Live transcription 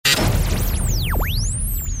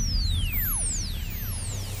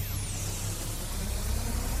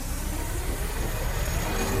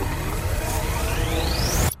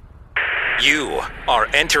are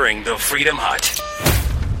entering the Freedom Hut.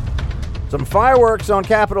 Some fireworks on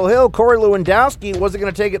Capitol Hill. Corey Lewandowski wasn't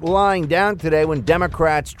going to take it lying down today when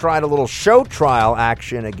Democrats tried a little show trial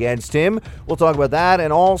action against him. We'll talk about that.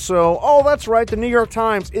 And also, that's right, the New York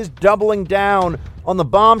Times is doubling down on the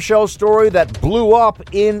bombshell story that blew up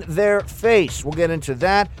in their face. We'll get into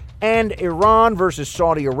that. And Iran versus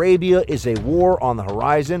Saudi Arabia is a war on the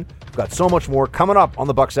horizon. We've got so much more coming up on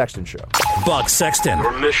the Buck Sexton Show. Buck Sexton.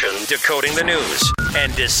 Your mission: decoding the news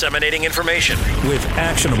and disseminating information with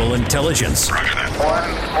actionable intelligence. One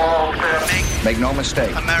small step. Make no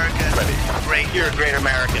mistake. America. Ready. Great. You're a great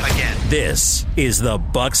American. Again. This is the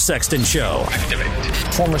Buck Sexton Show. Activate.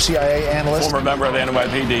 Former CIA analyst. Former member of the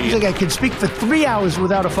NYPD. I think I can speak for 3 hours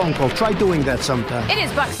without a phone call. Try doing that sometime. It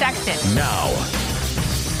is Buck Sexton. Now.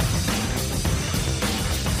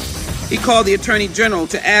 He called the Attorney General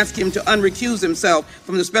to ask him to unrecuse himself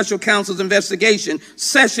from the special counsel's investigation.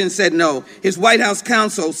 Sessions said no. His White House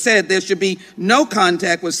counsel said there should be no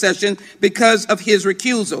contact with Sessions because of his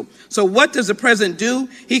recusal. So what does the president do?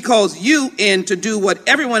 He calls you in to do what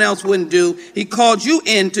everyone else wouldn't do. He called you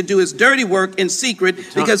in to do his dirty work in secret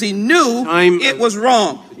because he knew it was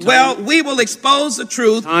wrong. Well, we will expose the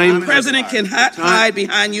truth. The president can hide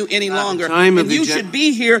behind you any longer. And you should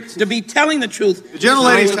be here to be telling the truth,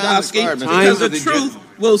 because the truth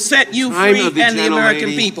will set you free and the American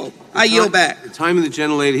people. I yield back. The time of the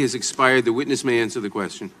gentlelady has expired. The witness may answer the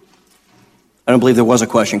question. I don't believe there was a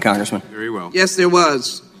question, Congressman. Very well. Yes, there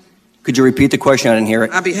was. Could you repeat the question? I didn't hear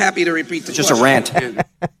it. I'd be happy to repeat the question. Just a rant.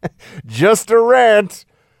 Just a rant.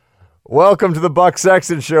 Welcome to the Buck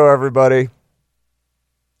Sexton Show, everybody.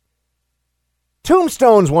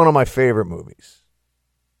 Tombstone's one of my favorite movies.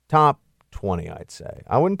 Top 20, I'd say.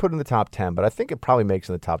 I wouldn't put it in the top 10, but I think it probably makes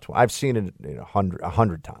in the top 20. I've seen it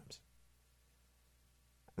 100 times.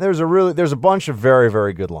 There's a bunch of very,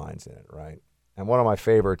 very good lines in it, right? And one of my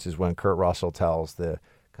favorites is when Kurt Russell tells the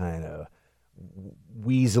kind of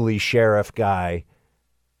weaselly sheriff guy,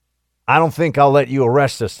 "I don't think I'll let you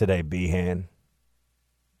arrest us today, Behan."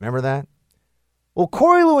 Remember that? Well,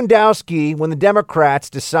 Corey Lewandowski, when the Democrats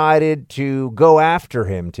decided to go after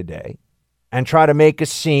him today and try to make a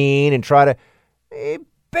scene and he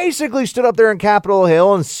basically stood up there in Capitol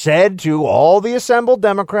Hill and said to all the assembled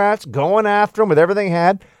Democrats going after him with everything he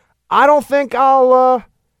had, "I don't think I'll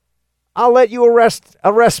let you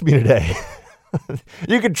arrest me today."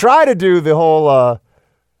 You could try to do the whole,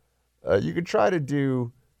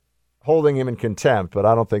 holding him in contempt, but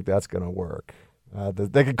I don't think that's going to work.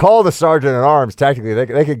 They could call the sergeant at arms. Technically,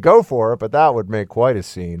 they could go for it, but that would make quite a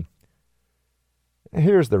scene. And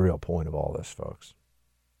here's the real point of all this, folks.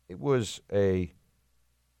 It was a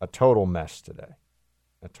total mess today,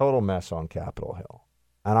 a total mess on Capitol Hill.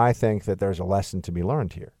 And I think that there's a lesson to be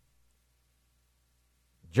learned here.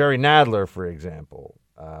 Jerry Nadler, for example,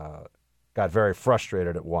 got very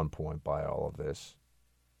frustrated at one point by all of this.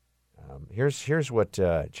 Here's what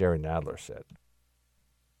Jerry Nadler said.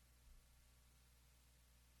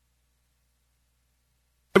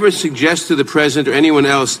 Ever suggest to the president or anyone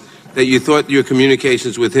else that you thought your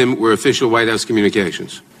communications with him were official White House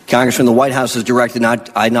communications? Congressman, the White House has directed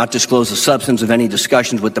I not disclose the substance of any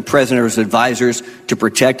discussions with the president or his advisors to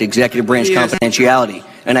protect executive branch confidentiality.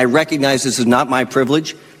 And I recognize this is not my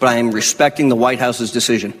privilege, but I am respecting the White House's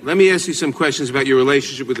decision. Let me ask you some questions about your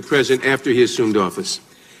relationship with the president after he assumed office.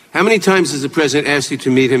 How many times has the president asked you to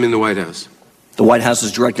meet him in the White House? The White House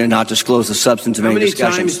has directed not disclose the substance of any discussions. How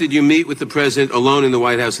many times did you meet with the president alone in the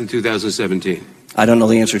White House in 2017? I don't know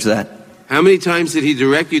the answer to that. How many times did he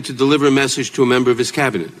direct you to deliver a message to a member of his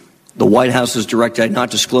cabinet? The White House has directed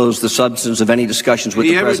not disclose the substance of any discussions with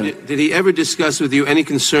the president. Did he ever discuss with you any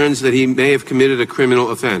concerns that he may have committed a criminal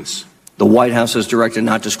offense? The White House has directed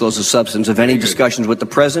not disclose the substance of any discussions with the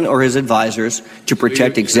president or his advisors to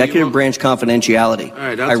protect executive branch confidentiality.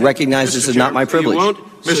 I recognize this is not my privilege.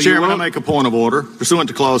 Mr. Chairman, I make a point of order. Pursuant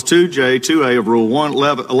to Clause 2J, 2A of Rule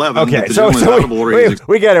 111, okay,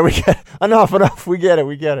 we get it. Enough. We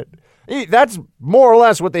get it. That's more or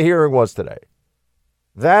less what the hearing was today.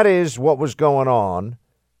 That is what was going on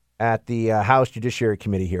at the House Judiciary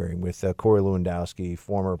Committee hearing with Corey Lewandowski,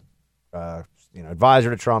 former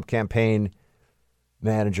advisor to Trump, campaign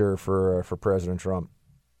manager for President Trump.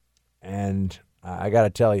 And I got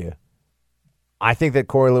to tell you, I think that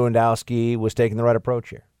Corey Lewandowski was taking the right approach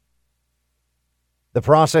here. The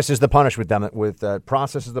process is the punishment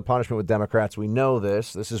with Democrats. We know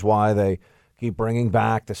this. This is why they keep bringing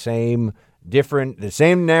back the same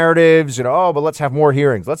narratives. But let's have more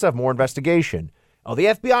hearings. Let's have more investigation. Oh, the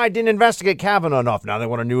FBI didn't investigate Kavanaugh enough. Now they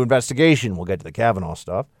want a new investigation. We'll get to the Kavanaugh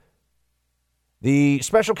stuff. The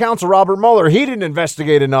special counsel, Robert Mueller, he didn't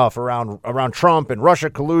investigate enough around Trump and Russia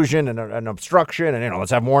collusion and obstruction, and,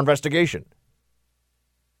 let's have more investigation.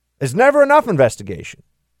 There's never enough investigation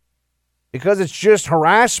because it's just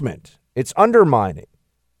harassment. It's undermining.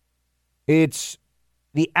 It's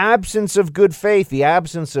the absence of good faith, the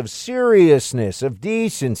absence of seriousness, of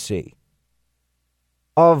decency,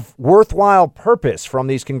 of worthwhile purpose from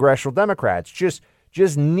these congressional Democrats.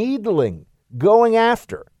 Just needling, going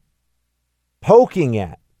after, poking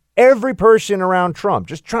at every person around Trump,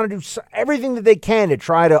 just trying to do everything that they can to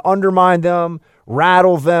try to undermine them,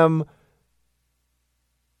 rattle them.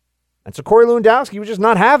 And so Corey Lewandowski was just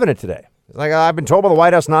not having it today. It's like, I've been told by the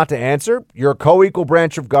White House not to answer. You're a co-equal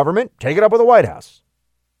branch of government. Take it up with the White House.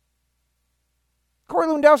 Corey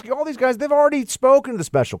Lewandowski, all these guys, they've already spoken to the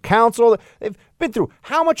special counsel. They've been through.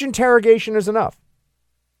 How much interrogation is enough?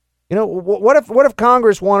 What if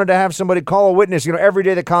Congress wanted to have somebody call a witness, every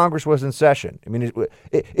day that Congress was in session? I mean,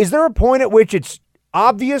 is there a point at which it's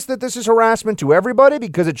obvious that this is harassment to everybody?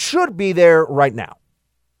 Because it should be there right now.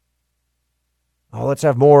 Oh, let's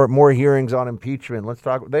have more hearings on impeachment. Let's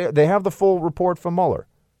talk. They have the full report from Mueller.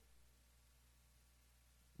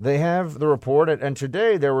 They have the report, and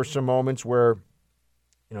today there were some moments where,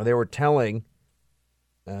 they were telling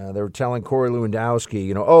Corey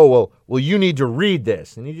Lewandowski, well, you need to read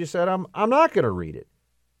this. And he just said, I'm not going to read it.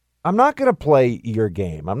 I'm not going to play your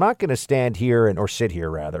game. I'm not going to stand here or sit here,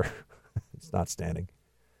 rather. It's not standing.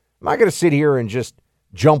 I'm not going to sit here and just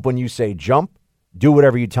jump when you say jump, do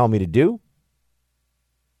whatever you tell me to do.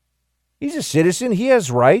 He's a citizen. He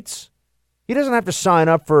has rights. He doesn't have to sign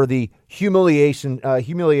up for the humiliation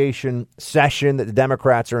session that the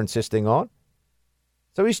Democrats are insisting on.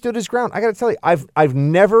 So he stood his ground. I got to tell you, I've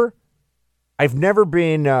never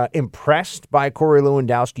been impressed by Corey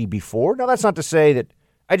Lewandowski before. Now, that's not to say that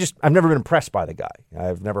I've never been impressed by the guy.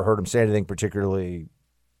 I've never heard him say anything particularly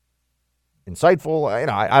insightful.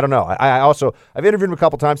 I don't know. I've interviewed him a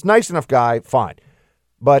couple times. Nice enough guy, fine.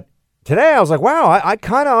 But today I was like, wow, I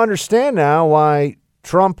kind of understand now why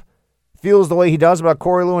Trump feels the way he does about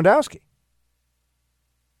Corey Lewandowski.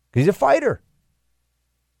 He's a fighter.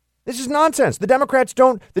 This is nonsense. The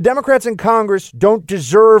Democrats in Congress don't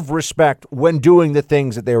deserve respect when doing the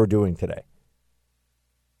things that they were doing today.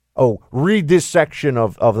 Oh, read this section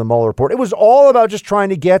of the Mueller report. It was all about just trying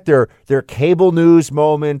to get their cable news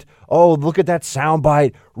moment. Oh, look at that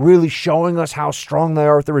soundbite, really showing us how strong they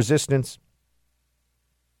are with the resistance.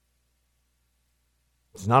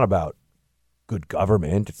 It's not about good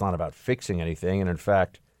government. It's not about fixing anything. And in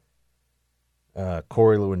fact,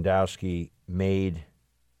 Corey Lewandowski made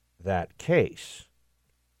that case.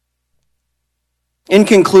 In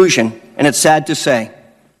conclusion, and it's sad to say,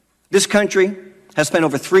 this country has spent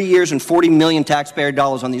over 3 years and $40 million taxpayer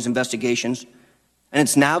dollars on these investigations, and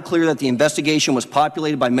it's now clear that the investigation was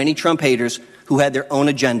populated by many Trump haters who had their own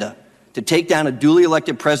agenda to take down a duly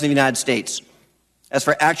elected president of the United States. As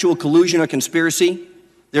for actual collusion or conspiracy,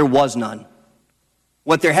 there was none.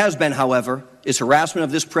 What there has been, however, is harassment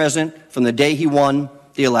of this president from the day he won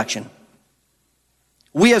the election.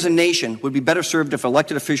 We as a nation would be better served if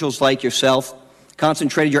elected officials like yourself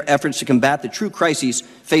concentrated your efforts to combat the true crises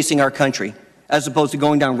facing our country, as opposed to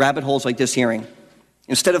going down rabbit holes like this hearing.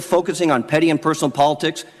 Instead of focusing on petty and personal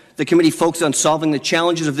politics, the committee focused on solving the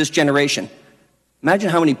challenges of this generation. Imagine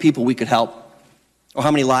how many people we could help, or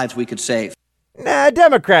how many lives we could save. Nah,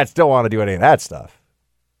 Democrats don't want to do any of that stuff.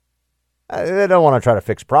 They don't want to try to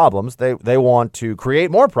fix problems. They want to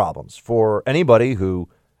create more problems for anybody who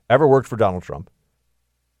ever worked for Donald Trump.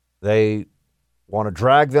 They want to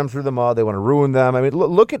drag them through the mud. They want to ruin them. I mean,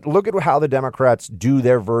 look at how the Democrats do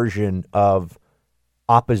their version of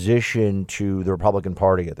opposition to the Republican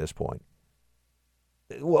Party at this point.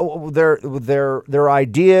 Their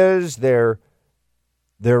ideas, their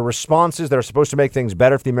responses that are supposed to make things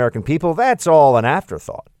better for the American people, that's all an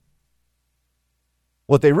afterthought.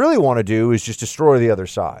 What they really want to do is just destroy the other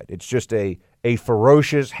side. It's just a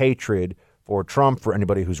ferocious hatred for Trump, for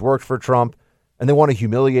anybody who's worked for Trump, and they want to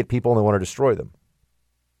humiliate people and they want to destroy them.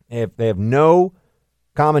 They have no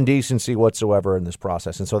common decency whatsoever in this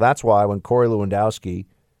process. And so that's why when Corey Lewandowski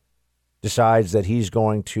decides that he's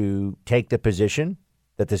going to take the position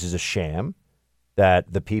that this is a sham,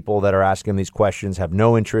 that the people that are asking these questions have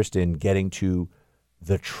no interest in getting to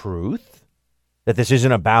the truth, that this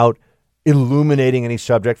isn't about illuminating any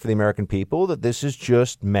subject for the American people, that this is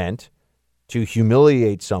just meant to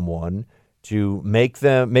humiliate someone, to make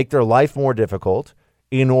their life more difficult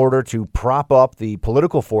in order to prop up the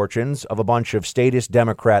political fortunes of a bunch of statist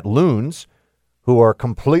Democrat loons who are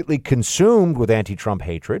completely consumed with anti-Trump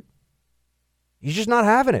hatred. He's just not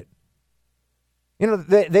having it.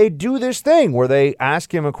 They do this thing where they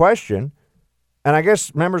ask him a question, and I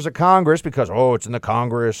guess members of Congress, because, it's in the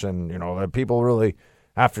Congress, and, the people really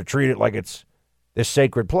have to treat it like it's this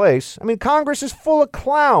sacred place. I mean, Congress is full of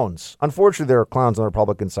clowns. Unfortunately, there are clowns on the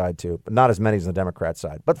Republican side, too, but not as many as on the Democrat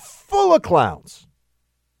side, but full of clowns.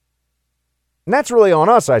 And that's really on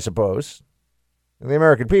us, I suppose. The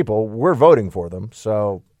American people, we're voting for them.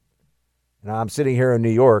 So I'm sitting here in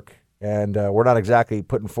New York, and we're not exactly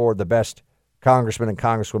putting forward the best congressmen and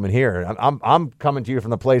congresswomen here. I'm coming to you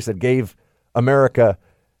from the place that gave America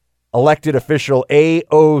elected official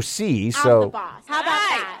AOC. So I'm the boss. How about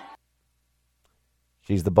that?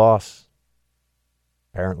 She's the boss,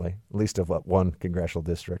 apparently, at least of one congressional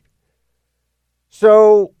district.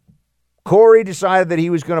 So Corey decided that he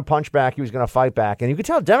was going to punch back. He was going to fight back. And you could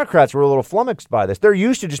tell Democrats were a little flummoxed by this. They're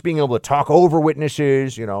used to just being able to talk over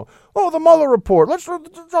witnesses, the Mueller report. Let's talk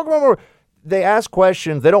about Mueller. They ask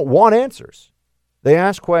questions. They don't want answers. They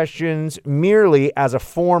ask questions merely as a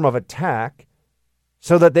form of attack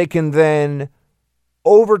so that they can then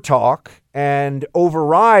overtalk and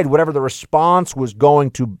override whatever the response was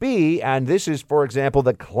going to be. And this is, for example,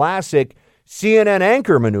 the classic CNN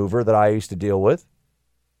anchor maneuver that I used to deal with.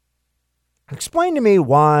 Explain to me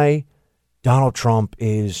why Donald Trump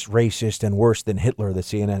is racist and worse than Hitler, the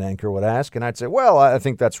CNN anchor would ask. And I'd say, well, I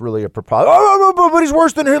think that's really a proposal. But he's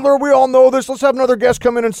worse than Hitler. We all know this. Let's have another guest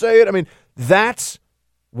come in and say it. I mean, that's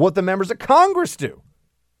what the members of Congress do.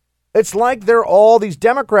 It's like these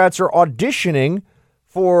Democrats are auditioning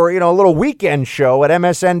for, a little weekend show at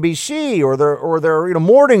MSNBC or their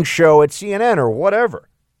morning show at CNN or whatever.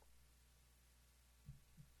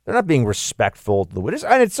 They're not being respectful to the witness.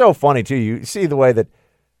 And it's so funny, too. You see the way that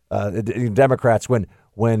the Democrats,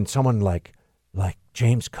 when someone like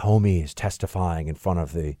James Comey is testifying in front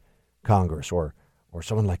of the Congress or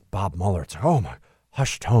someone like Bob Mueller, it's like, oh, my,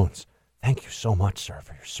 hushed tones. Thank you so much, sir,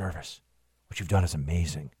 for your service. What you've done is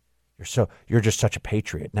amazing. You're just such a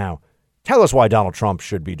patriot. Now, tell us why Donald Trump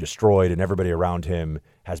should be destroyed and everybody around him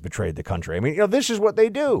has betrayed the country. I mean, this is what they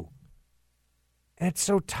do. And it's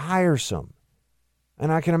so tiresome.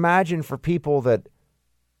 And I can imagine for people that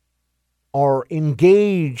are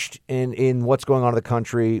engaged in what's going on in the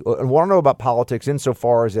country and want to know about politics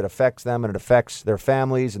insofar as it affects them and it affects their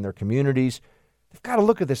families and their communities, they've got to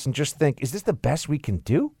look at this and just think, is this the best we can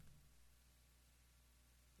do?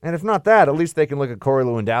 And if not that, at least they can look at Corey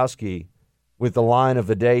Lewandowski with the line of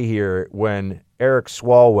the day here when Eric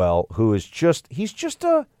Swalwell, who is he's just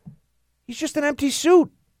an empty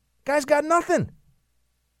suit. Guy's got nothing.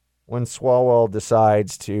 When Swalwell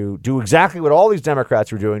decides to do exactly what all these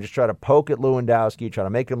Democrats were doing, just try to poke at Lewandowski, try to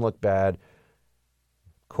make him look bad.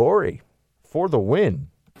 Corey, for the win.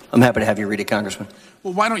 I'm happy to have you read it, Congressman.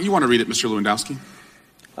 Well, why don't you want to read it, Mr. Lewandowski?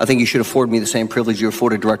 I think you should afford me the same privilege you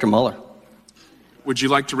afforded Director Mueller. Would you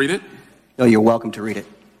like to read it? No, you're welcome to read it.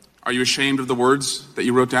 Are you ashamed of the words that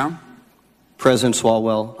you wrote down? President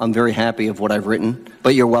Swalwell, I'm very happy of what I've written,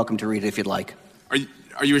 but you're welcome to read it if you'd like.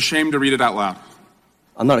 Are you ashamed to read it out loud?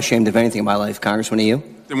 I'm not ashamed of anything in my life, Congressman. Are you?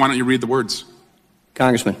 Then why don't you read the words?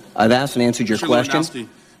 Congressman, I've asked and answered your question. Lewandowski,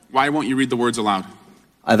 why won't you read the words aloud?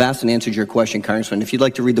 I've asked and answered your question, Congressman. If you'd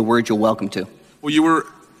like to read the words, you're welcome to. Well, you were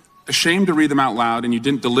ashamed to read them out loud, and you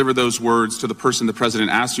didn't deliver those words to the person the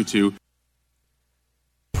president asked you to.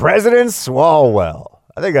 President Swalwell.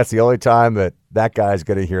 I think that's the only time that guy's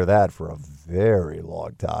going to hear that for a very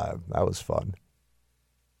long time. That was fun.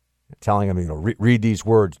 Telling him, read these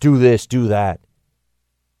words, do this, do that.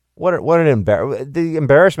 What an embarrassment. The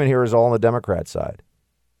embarrassment here is all on the Democrat side.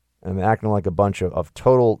 And they're acting like a bunch of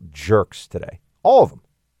total jerks today. All of them.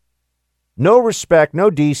 No respect, no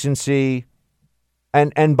decency.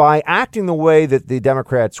 And by acting the way that the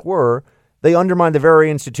Democrats were, they undermine the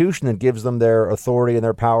very institution that gives them their authority and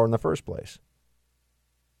their power in the first place.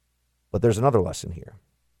 But there's another lesson here.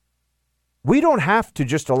 We don't have to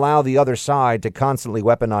just allow the other side to constantly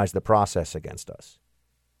weaponize the process against us.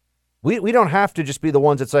 We don't have to just be the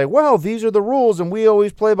ones that say, well, these are the rules, and we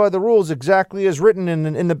always play by the rules exactly as written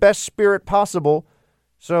in the best spirit possible.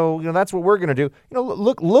 So, that's what we're going to do.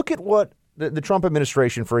 Look at what the Trump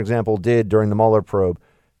administration, for example, did during the Mueller probe.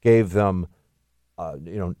 Gave them,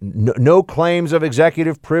 no claims of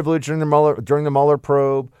executive privilege during the Mueller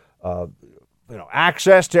probe.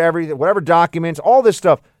 Access to everything, whatever documents, all this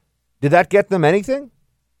stuff. Did that get them anything?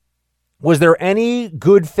 Was there any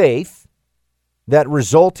good faith that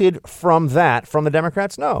resulted from the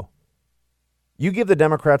Democrats? No. You give the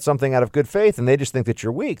Democrats something out of good faith, and they just think that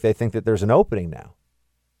you're weak. They think that there's an opening now.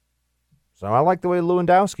 So I like the way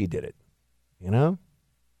Lewandowski did it.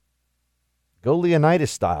 Go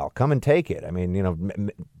Leonidas style. Come and take it. I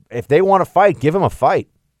mean, if they want to fight, give them a fight.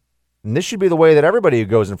 And this should be the way that everybody who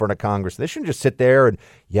goes in front of Congress, they shouldn't just sit there and,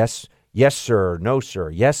 yes, sir, no, sir,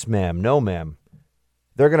 yes, ma'am, no, ma'am.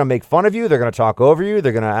 They're going to make fun of you. They're going to talk over you.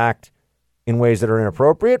 They're going to act in ways that are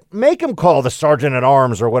inappropriate. Make them call the sergeant at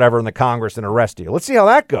arms or whatever in the Congress and arrest you. Let's see how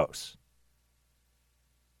that goes.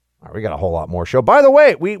 All right, we got a whole lot more show. By the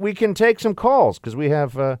way, we can take some calls because we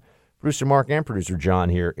have producer Mark and producer John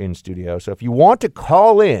here in studio. So if you want to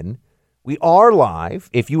call in, we are live.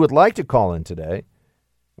 If you would like to call in today,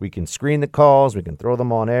 we can screen the calls. We can throw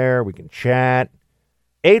them on air. We can chat.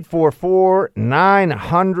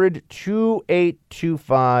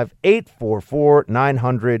 844-900-2825.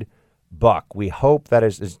 844-900-BUCK. We hope that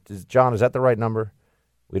is John, is that the right number?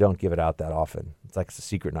 We don't give it out that often. It's like it's a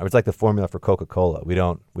secret number. It's like the formula for Coca-Cola. We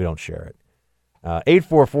don't share it.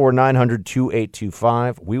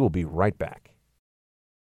 844-900-2825. We will be right back.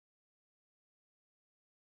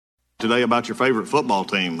 Today about your favorite football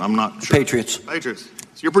team. I'm not sure. Patriots. Patriots.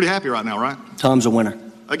 So you're pretty happy right now, right? Tom's a winner.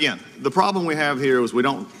 Again, the problem we have here is we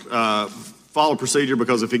don't follow procedure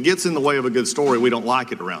because if it gets in the way of a good story, we don't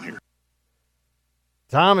like it around here.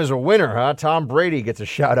 Tom is a winner, huh? Tom Brady gets a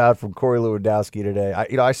shout out from Corey Lewandowski today.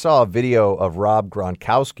 I saw a video of Rob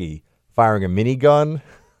Gronkowski firing a minigun.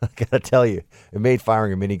 I gotta tell you, it made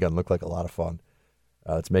firing a minigun look like a lot of fun.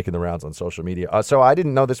 It's making the rounds on social media. So I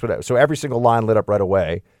didn't know this would. So every single line lit up right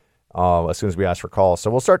away as soon as we asked for calls.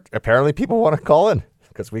 So we'll start. Apparently, people want to call in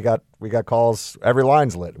because we got calls. Every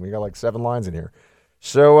line's lit. We got like 7 lines in here.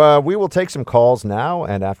 So we will take some calls now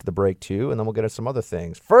and after the break, too, and then we'll get at some other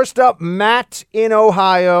things. First up, Matt in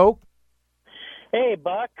Ohio. Hey,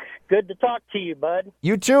 Buck. Good to talk to you, bud.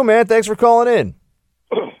 You too, man. Thanks for calling in.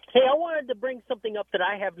 Hey, I wanted to bring something up that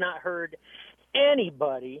I have not heard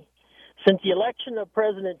anybody since the election of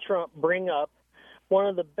President Trump bring up. One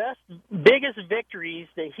of the biggest victories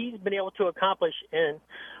that he's been able to accomplish, and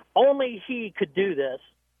only he could do this.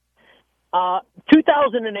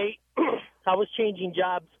 2008, I was changing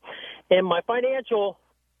jobs, and my financial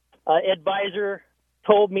advisor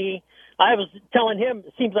told me, I was telling him,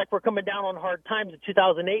 it seems like we're coming down on hard times in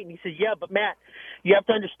 2008. And he said, yeah, but Matt, you have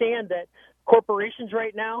to understand that corporations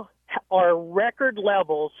right now are record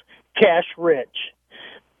levels cash rich,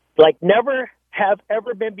 like never have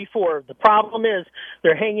ever been before. The problem is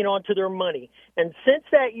they're hanging on to their money. And since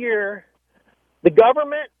that year, the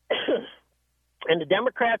government and the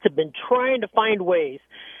Democrats have been trying to find ways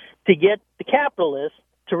to get the capitalists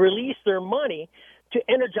to release their money to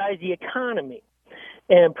energize the economy.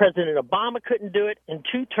 And President Obama couldn't do it in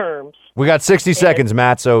 2 terms. We got 60 seconds,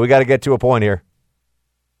 Matt, so we got to get to a point here.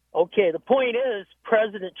 Okay, the point is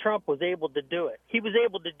President Trump was able to do it. He was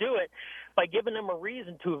able to do it by giving them a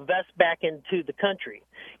reason to invest back into the country.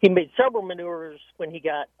 He made several maneuvers when he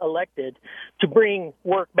got elected to bring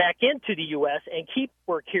work back into the U.S. and keep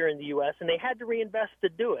work here in the U.S., and they had to reinvest to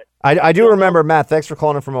do it. I do remember, Matt, thanks for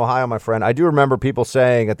calling in from Ohio, my friend. I do remember people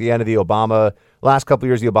saying at the end of the last couple of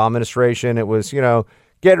years of the Obama administration, it was,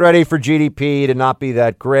 get ready for GDP to not be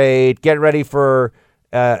that great, get ready for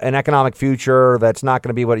an economic future that's not going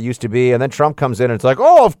to be what it used to be. And then Trump comes in and it's like,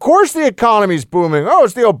 oh, of course the economy's booming. Oh,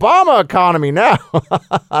 it's the Obama economy now.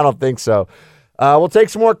 I don't think so. We'll take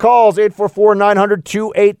some more calls.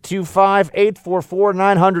 844-900-2825.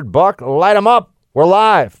 844-900-BUCK. Light them up. We're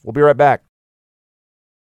live. We'll be right back.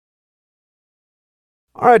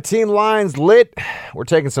 All right, team lines lit. We're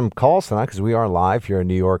taking some calls tonight because we are live here in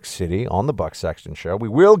New York City on the Buck Sexton Show. We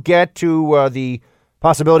will get to the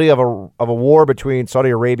possibility of a war between Saudi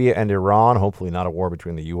Arabia and Iran, hopefully not a war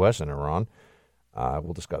between the U.S. and Iran.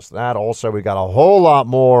 We'll discuss that. Also, we got a whole lot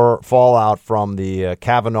more fallout from the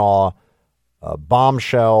Kavanaugh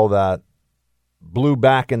bombshell that blew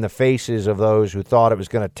back in the faces of those who thought it was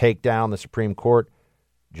going to take down the Supreme Court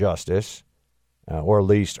justice, or at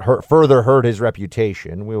least further hurt his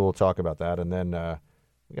reputation. We will talk about that. And then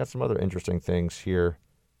we got some other interesting things here,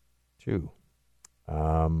 too.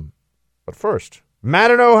 But first,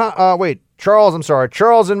 Matt in Ohio.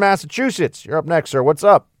 Charles in Massachusetts. You're up next, sir. What's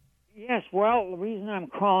up? Yes, well, the reason I'm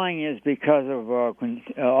calling is because of a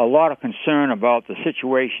lot of concern about the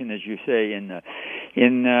situation, as you say, in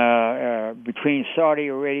between Saudi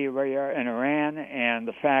Arabia and Iran. And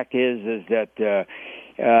the fact is that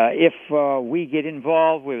if we get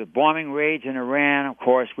involved with bombing raids in Iran, of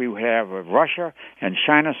course, we have Russia and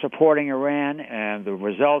China supporting Iran, and the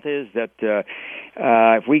result is that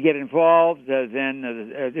if we get involved, then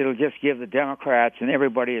it'll just give the Democrats and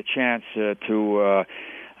everybody a chance to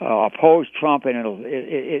oppose Trump, and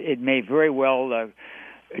it may very well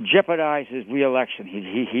jeopardize his reelection.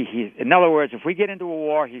 He in other words, if we get into a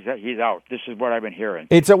war, he's out. This is what I've been hearing.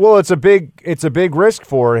 It's a big risk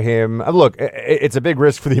for him. Look, it's a big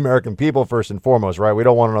risk for the American people first and foremost, right? We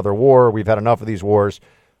don't want another war. We've had enough of these wars.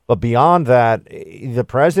 But beyond that, the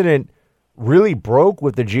president really broke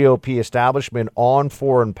with the GOP establishment on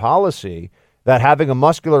foreign policy, that having a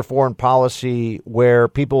muscular foreign policy where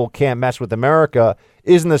people can't mess with America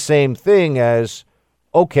isn't the same thing as,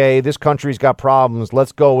 okay, this country's got problems.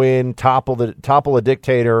 Let's go in, topple a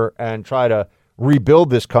dictator and try to rebuild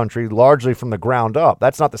this country largely from the ground up.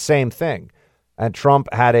 That's not the same thing. And Trump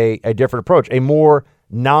had a different approach, a more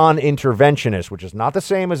non-interventionist, which is not the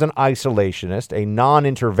same as an isolationist, a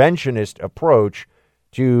non-interventionist approach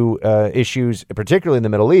to issues, particularly in the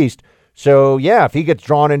Middle East. So, yeah, if he gets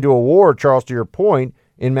drawn into a war, Charles, to your point,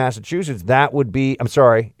 in Massachusetts, that would be, I'm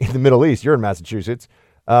sorry, in the Middle East, you're in Massachusetts,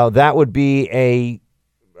 that would be a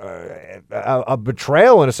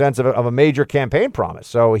betrayal, in a sense, of a major campaign promise.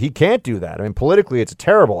 So he can't do that. I mean, politically, it's a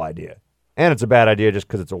terrible idea. And it's a bad idea just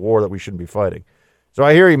because it's a war that we shouldn't be fighting. So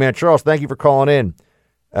I hear you, man. Charles, thank you for calling in.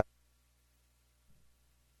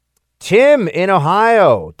 Tim in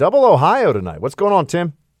Ohio. Double Ohio tonight. What's going on,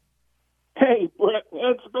 Tim? Hey, Brett.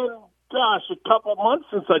 It's been, a couple months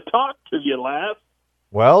since I talked to you last.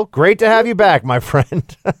 Well, great to have you back, my friend.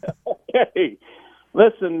 Hey,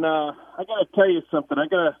 listen, I got to tell you something. I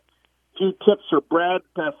got a few tips for Brad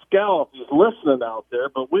Pascal if he's listening out there,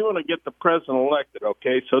 but we want to get the president elected,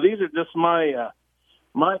 okay? So these are just my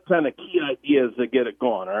kind of key ideas to get it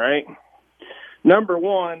going, all right? Number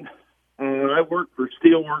one, I work for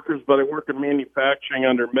steel workers, but I work in manufacturing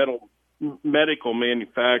under medical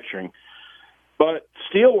manufacturing. But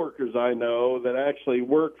steel workers I know that actually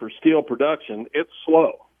work for steel production, it's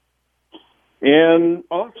slow. And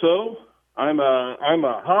also, I'm a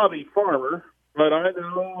hobby farmer, but I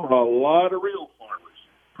know a lot of real farmers,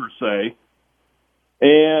 per se.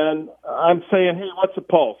 And I'm saying, hey, what's the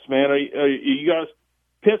pulse, man? Are you guys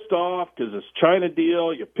pissed off because it's China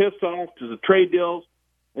deal? You're pissed off because of trade deals?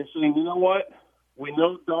 And saying, you know what? We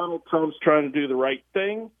know Donald Trump's trying to do the right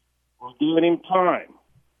thing. We're giving him time.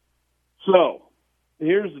 So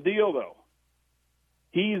here's the deal, though.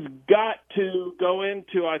 He's got to go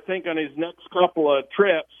into, I think, on his next couple of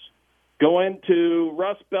trips, go into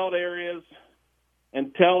Rust Belt areas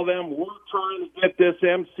and tell them we're trying to get this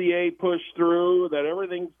MCA pushed through, that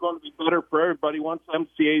everything's going to be better for everybody once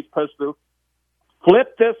MCA's pushed through.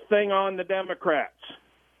 Flip this thing on the Democrats.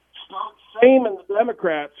 Start shaming the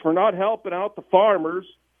Democrats for not helping out the farmers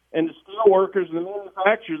and the steel workers and the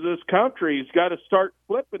manufacturers of this country. He's got to start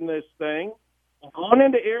flipping this thing and going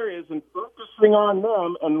into areas and focusing on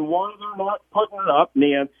them and why they're not putting it up,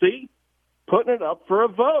 Nancy, putting it up for a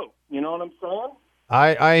vote. You know what I'm saying?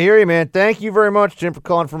 I hear you, man. Thank you very much, Jim, for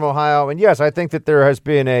calling from Ohio. And yes, I think that there has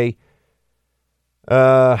been a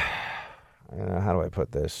how do I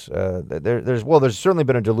put this? There's certainly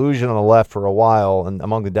been a delusion on the left for a while and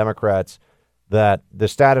among the Democrats that the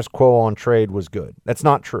status quo on trade was good. That's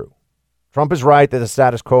not true. Trump is right that the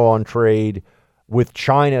status quo on trade with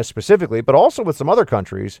China specifically, but also with some other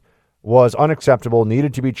countries, was unacceptable,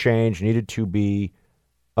 needed to be changed, needed to be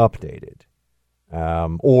updated,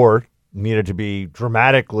 or needed to be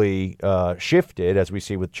dramatically shifted, as we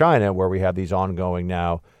see with China, where we have these ongoing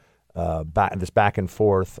now this back and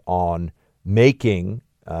forth on making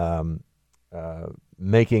a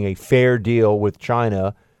fair deal with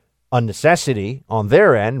China a necessity on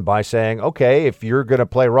their end by saying, okay, if you're going to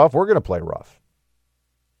play rough, we're going to play rough.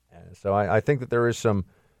 And so I think that there is some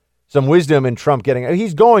wisdom in Trump getting.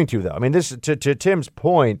 He's going to, though. I mean, this to Tim's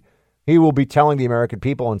point, he will be telling the American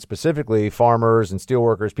people, and specifically farmers and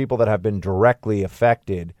steelworkers, people that have been directly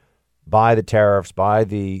affected by the tariffs, by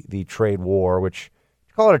the trade war, which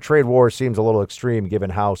to call it a trade war seems a little extreme given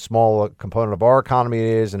how small a component of our economy it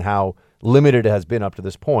is and how limited it has been up to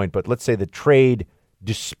this point. But let's say the trade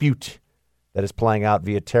dispute that is playing out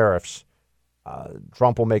via tariffs,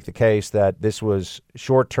 Trump will make the case that this was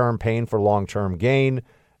short-term pain for long-term gain,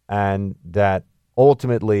 and that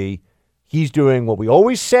ultimately he's doing what we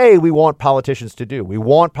always say we want politicians to do. We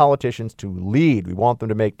want politicians to lead. We want them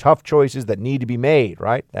to make tough choices that need to be made,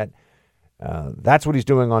 right? That's what he's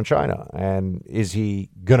doing on China. And is he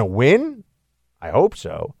going to win? I hope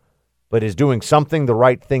so. But is doing something the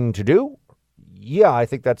right thing to do? Yeah, I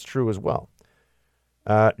think that's true as well.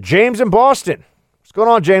 James in Boston. What's going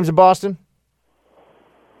on, James in Boston?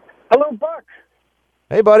 Hello, Buck.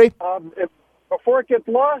 Hey, buddy. Before it gets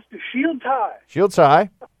lost, shields high. Shields high.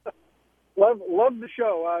 Love the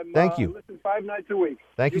show. Thank you. Listen 5 nights a week.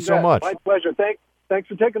 Thank you so much. My pleasure. Thanks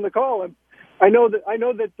for taking the call. And I know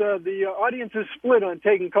that the audience is split on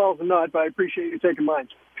taking calls and not, but I appreciate you taking mine.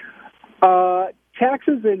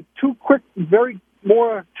 Taxes and two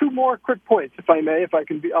more quick points, if I may.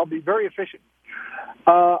 I'll be very efficient.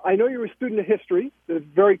 I know you're a student of history. It's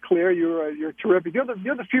very clear. You're terrific. You're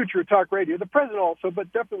the future of talk radio. The present also,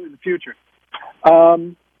 but definitely the future.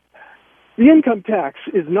 The income tax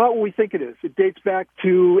is not what we think it is. It dates back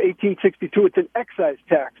to 1862. It's an excise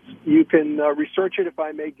tax. You can research it, if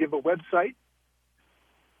I may give a website,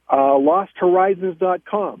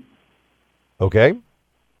 losthorizons.com. Okay.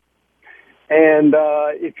 And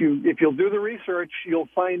if you'll do the research, you'll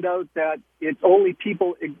find out that it's only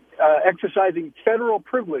people exercising federal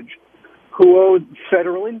privilege who owe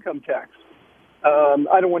federal income tax.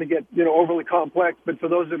 I don't want to get overly complex, but for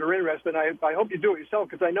those that are interested, I hope you do it yourself,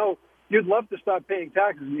 because I know you'd love to stop paying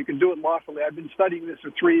taxes, and you can do it lawfully. I've been studying this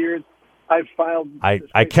for 3 years. I've filed.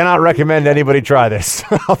 I cannot recommend anybody try this.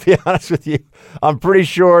 I'll be honest with you. I'm pretty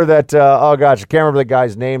sure that I can't remember the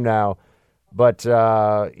guy's name now, but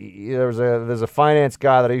there's a finance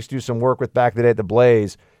guy that I used to do some work with back in the day at the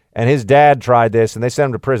Blaze, and his dad tried this, and they sent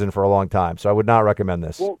him to prison for a long time. So I would not recommend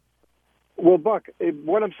this. Well, Buck,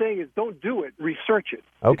 what I'm saying is don't do it. Research it.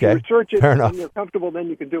 Okay, if you research it fair and enough. you're comfortable, then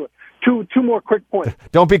you can do it. Two more quick points.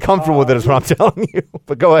 Don't be comfortable with it, is what I'm telling you.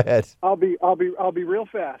 But go ahead. I'll be real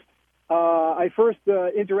fast. I first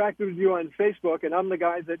interacted with you on Facebook, and I'm the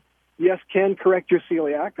guy that can correct your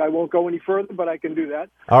celiac. I won't go any further, but I can do that.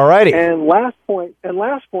 All righty. And last point. And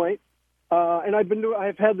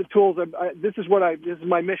I've had the tools. This is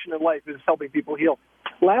my mission in life, is helping people heal.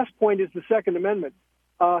 Last point is the Second Amendment.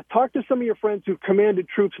 Talk to some of your friends who commanded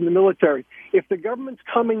troops in the military. If the government's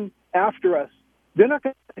coming after us, they're not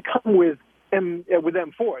going to come with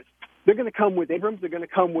M4s. They're going to come with Abrams. They're going to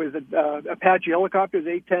come with Apache helicopters,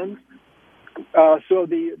 A-10s. So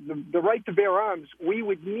the right to bear arms, we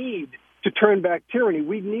would need to turn back tyranny.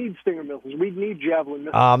 We'd need Stinger missiles. We'd need Javelin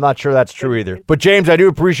missiles. I'm not sure that's true either. But, James, I do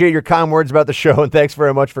appreciate your kind words about the show, and thanks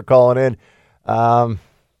very much for calling in.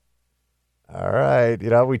 All right,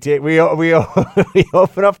 we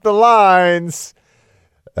open up the lines.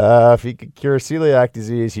 If he could cure celiac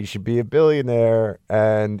disease, he should be a billionaire.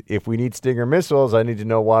 And if we need Stinger missiles, I need to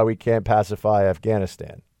know why we can't pacify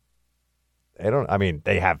Afghanistan.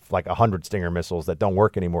 They have like 100 Stinger missiles that don't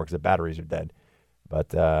work anymore because the batteries are dead.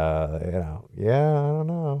 But I don't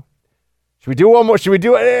know. Should we do one more? Should we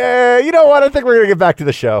do it? You know what? I think we're gonna get back to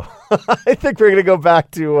the show. I think we're gonna go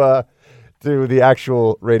back to the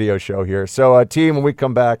actual radio show here. So, team, when we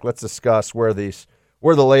come back, let's discuss where the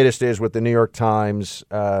latest is with the New York Times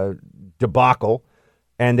debacle,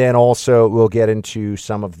 and then also we'll get into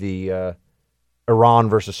some of the Iran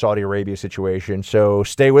versus Saudi Arabia situation. So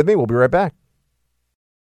stay with me. We'll be right back.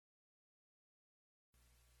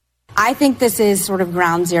 I think this is sort of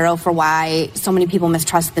ground zero for why so many people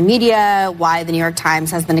mistrust the media, why the New York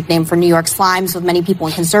Times has the nickname for New York Slimes with many people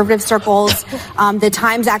in conservative circles. The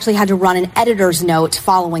Times actually had to run an editor's note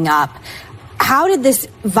following up. How did this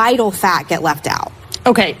vital fact get left out?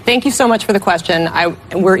 Okay, thank you so much for the question.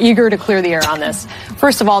 We're eager to clear the air on this.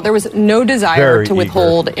 First of all, there was no desire to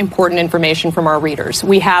withhold important information from our readers.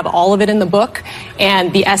 We have all of it in the book,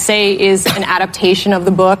 and the essay is an adaptation of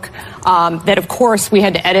the book that, of course, we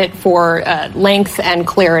had to edit for length and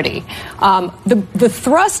clarity. The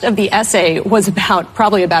thrust of the essay was about,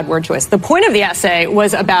 probably a bad word choice, the point of the essay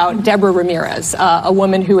was about Deborah Ramirez, a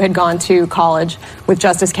woman who had gone to college with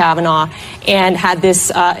Justice Kavanaugh and had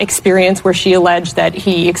this experience where she alleged that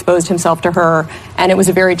he exposed himself to her, and it was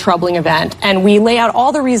a very troubling event. And we lay out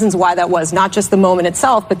all the reasons why that was, not just the moment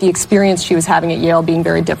itself, but the experience she was having at Yale being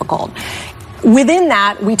very difficult. Within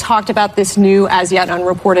that, we talked about this new, as yet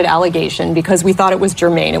unreported allegation because we thought it was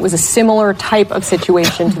germane. It was a similar type of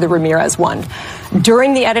situation to the Ramirez one.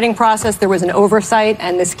 During the editing process, there was an oversight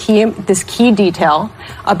and this key detail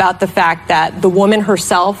about the fact that the woman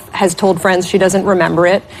herself has told friends she doesn't remember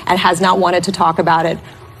it and has not wanted to talk about it,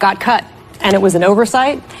 got cut. And it was an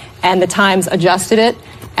oversight, and the Times adjusted it,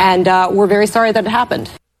 and we're very sorry that it happened.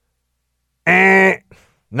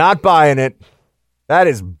 Not buying it. That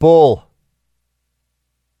is bull.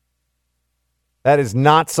 That is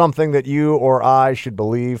not something that you or I should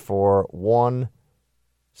believe for 1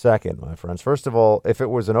 second, my friends. First of all, if it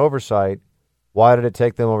was an oversight, why did it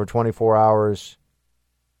take them over 24 hours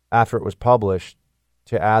after it was published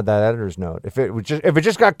to add that editor's note? If it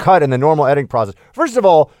just got cut in the normal editing process. First of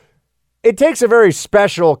all, it takes a very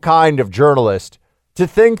special kind of journalist to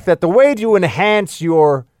think that the way to enhance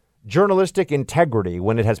your journalistic integrity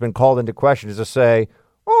when it has been called into question is to say,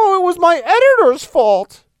 oh, it was my editor's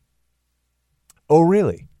fault. Oh,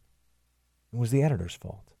 really? It was the editor's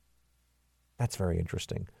fault. That's very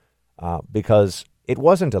interesting. because it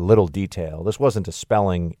wasn't a little detail. This wasn't a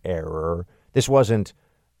spelling error. This wasn't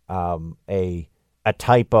a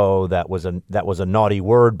typo that was a naughty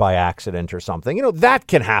word by accident or something. You know, that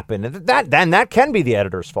can happen. That can be the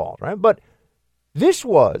editor's fault, right? But this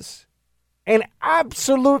was an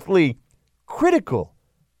absolutely critical,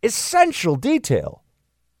 essential detail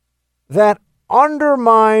that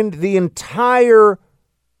undermined the entire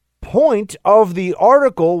point of the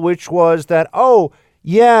article, which was that, oh,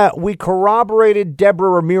 yeah, we corroborated Deborah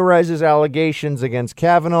Ramirez's allegations against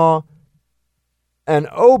Kavanaugh. And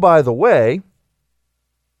oh, by the way,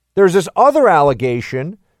 there's this other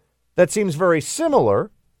allegation that seems very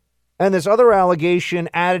similar. And this other allegation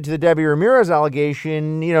added to the Debbie Ramirez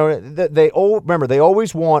allegation, you know, that they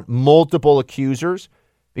always want multiple accusers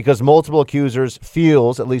because multiple accusers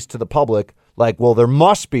feels, at least to the public, like, well, there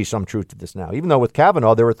must be some truth to this now. Even though with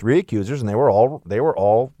Kavanaugh, there were 3 accusers and they were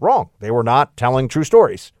all wrong. They were not telling true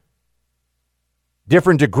stories.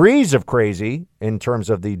 Different degrees of crazy in terms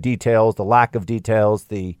of the details, the lack of details,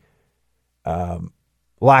 the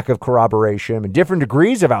lack of corroboration, and different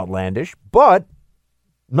degrees of outlandish, but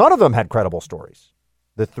none of them had credible stories,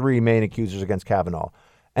 the 3 main accusers against Kavanaugh.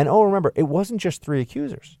 And remember, it wasn't just 3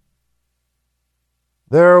 accusers.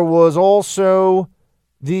 There was also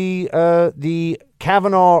the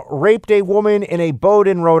Kavanaugh raped a woman in a boat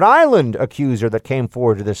in Rhode Island accuser that came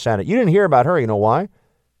forward to the Senate. You didn't hear about her. You know why?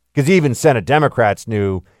 Because even Senate Democrats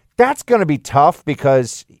knew that's going to be tough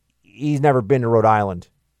because he's never been to Rhode Island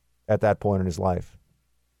at that point in his life.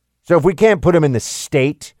 So if we can't put him in the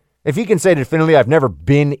state, if he can say definitively, I've never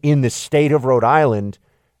been in the state of Rhode Island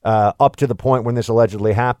up to the point when this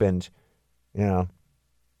allegedly happened, I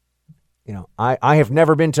have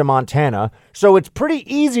never been to Montana. So it's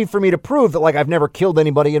pretty easy for me to prove that, like, I've never killed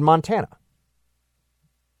anybody in Montana.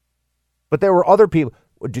 But there were other people.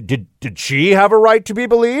 Did she have a right to be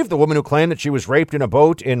believed? The woman who claimed that she was raped in a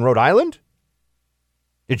boat in Rhode Island?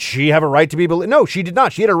 Did she have a right to be believed? No, she did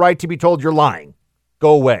not. She had a right to be told you're lying.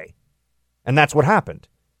 Go away. And that's what happened.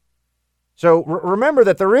 So remember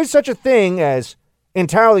that there is such a thing as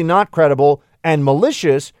entirely not credible and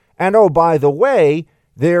malicious. And oh, by the way,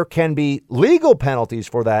 there can be legal penalties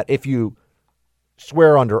for that if you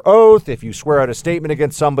swear under oath, if you swear out a statement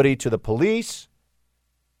against somebody to the police.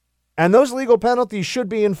 And those legal penalties should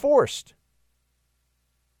be enforced.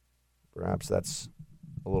 Perhaps that's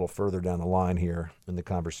a little further down the line here in the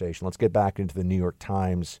conversation. Let's get back into the New York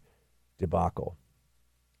Times debacle.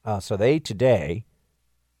 So they today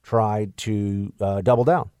tried to double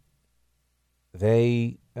down.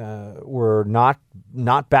 They were not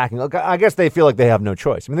backing. Look, I guess they feel like they have no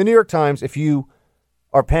choice. I mean, the New York Times, if you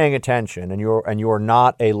are paying attention and you're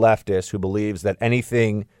not a leftist who believes that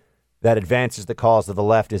anything that advances the cause of the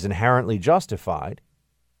left is inherently justified,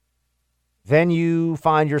 then you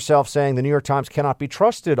find yourself saying the New York Times cannot be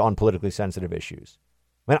trusted on politically sensitive issues.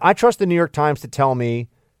 I mean, I trust the New York Times to tell me,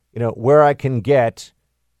 where I can get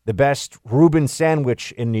the best Reuben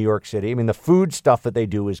sandwich in New York City. I mean, the food stuff that they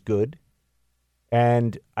do is good.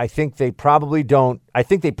 And I think they probably don't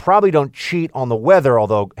cheat on the weather,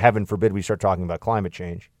 although heaven forbid we start talking about climate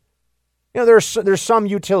change. There's some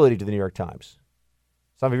utility to the New York Times.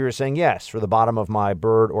 Some of you are saying, yes, for the bottom of my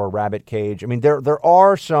bird or rabbit cage. I mean, there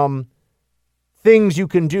are some things you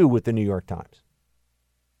can do with the New York Times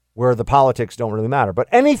where the politics don't really matter. But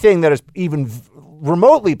anything that is even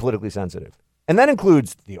remotely politically sensitive, and that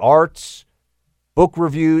includes the arts, book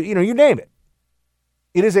review, you name it.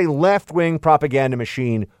 It is a left-wing propaganda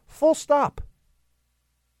machine, full stop.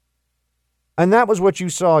 And that was what you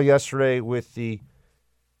saw yesterday with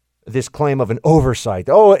this claim of an oversight.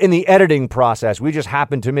 Oh, in the editing process, we just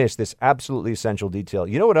happened to miss this absolutely essential detail.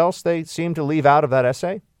 You know what else they seem to leave out of that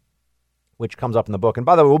essay? Which comes up in the book. And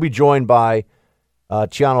by the way, we'll be joined by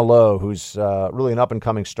Tiana Lowe, who's really an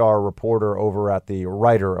up-and-coming star reporter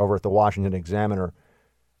writer over at the Washington Examiner.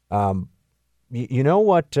 You know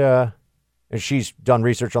what? She's done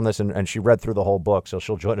research on this and she read through the whole book, so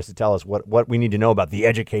she'll join us to tell us what we need to know about the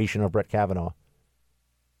education of Brett Kavanaugh.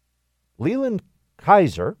 Leland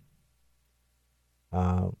Kaiser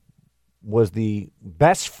was the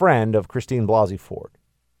best friend of Christine Blasey Ford.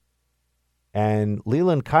 And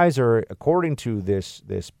Leland Kaiser, according to this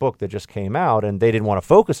book that just came out, and they didn't want to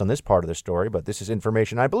focus on this part of the story, but this is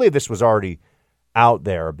information. I believe this was already out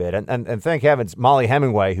there a bit. And thank heavens, Molly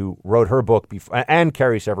Hemingway, who wrote her book, and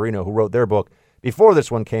Carrie Severino, who wrote their book before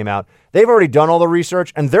this one came out, they've already done all the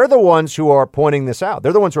research, and they're the ones who are pointing this out.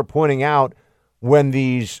 They're the ones who are pointing out when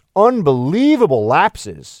these unbelievable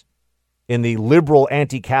lapses in the liberal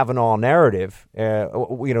anti-Kavanaugh narrative,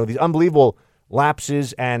 these unbelievable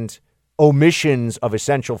lapses and omissions of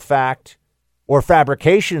essential fact or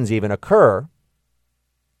fabrications even occur,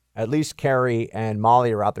 at least Kerry and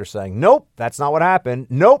Molly are out there saying, nope, that's not what happened.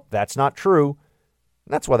 Nope, that's not true.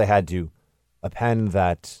 And that's why they had to append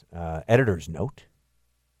that editor's note.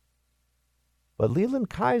 But Leland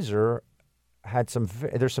Kaiser had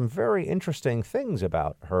there's some very interesting things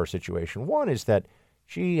about her situation. One is that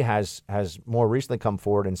she has more recently come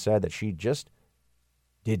forward and said that she just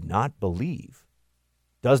does not believe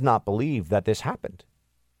that this happened.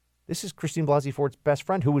 This is Christine Blasey Ford's best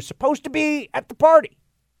friend who was supposed to be at the party.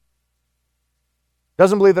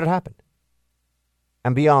 Doesn't believe that it happened.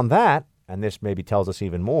 And beyond that, and this maybe tells us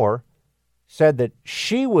even more, said that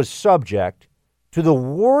she was subject to the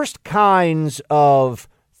worst kinds of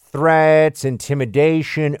threats,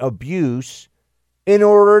 intimidation, abuse in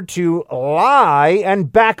order to lie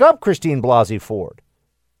and back up Christine Blasey Ford.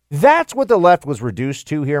 That's what the left was reduced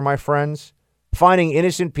to here, my friends. Finding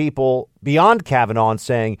innocent people beyond Kavanaugh and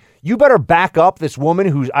saying, you better back up this woman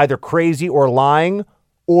who's either crazy or lying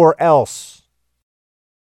or else.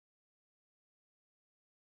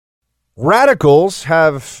 Radicals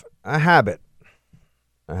have a habit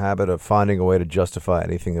of finding a way to justify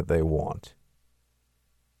anything that they want.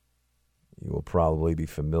 You will probably be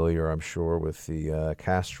familiar, I'm sure, with the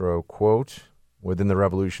Castro quote, within the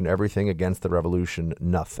revolution, everything; against the revolution,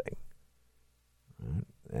 nothing.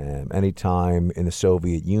 Anytime in the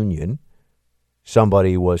Soviet Union,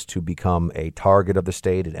 somebody was to become a target of the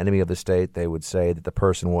state, an enemy of the state, they would say that the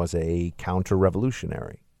person was a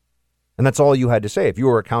counter-revolutionary. And that's all you had to say. If you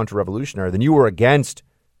were a counter-revolutionary, then you were against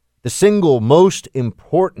the single most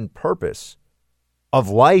important purpose of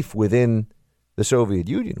life within the Soviet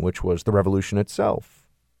Union, which was the revolution itself.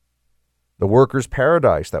 The workers'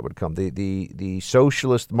 paradise that would come, the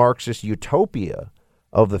socialist Marxist utopia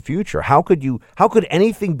of the future. How could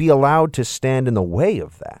anything be allowed to stand in the way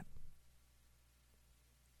of that?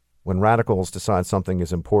 When radicals decide something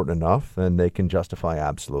is important enough, then they can justify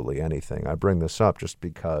absolutely anything. I bring this up just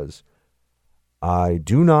because I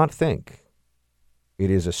do not think it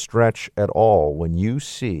is a stretch at all when you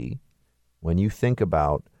think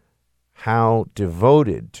about how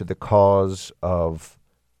devoted to the cause of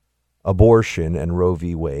abortion and Roe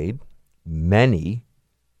v. Wade many,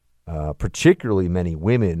 particularly many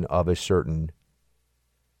women of a certain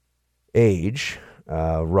age,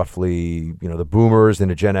 roughly, the boomers and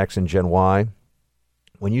the Gen X and Gen Y,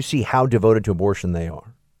 when you see how devoted to abortion they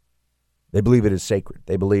are, they believe it is sacred.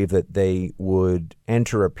 They believe that they would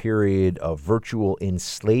enter a period of virtual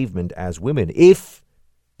enslavement as women if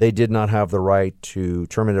they did not have the right to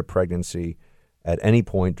terminate a pregnancy at any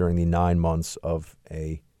point during the 9 months of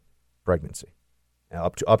a pregnancy,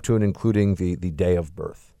 up to and including the day of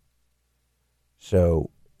birth. So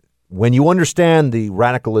when you understand the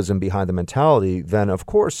radicalism behind the mentality, then of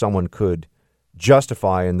course someone could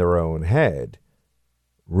justify in their own head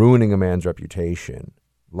ruining a man's reputation,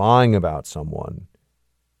 lying about someone,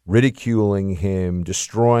 ridiculing him,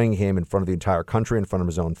 destroying him in front of the entire country, in front of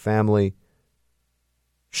his own family.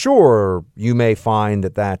 Sure, you may find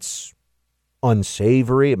that that's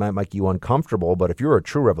unsavory. It might make you uncomfortable. But if you're a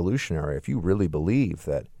true revolutionary, if you really believe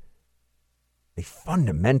that a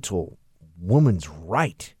fundamental woman's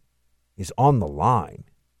right is on the line,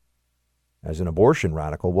 as an abortion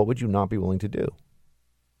radical, what would you not be willing to do?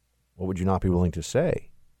 What would you not be willing to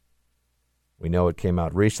say? We know it came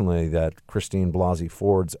out recently that Christine Blasey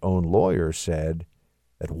Ford's own lawyer said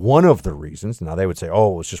that one of the reasons, now they would say,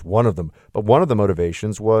 oh, it's just one of them, but one of the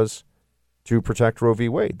motivations was to protect Roe v.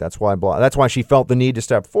 Wade. That's why she felt the need to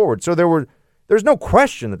step forward. So there's no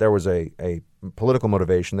question that there was a political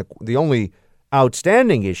motivation. The only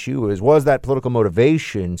outstanding issue was that political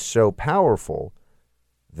motivation so powerful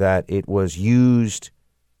that it was used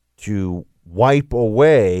to wipe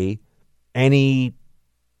away any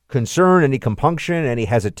concern, any compunction, any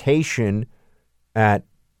hesitation at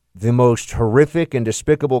the most horrific and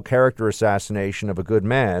despicable character assassination of a good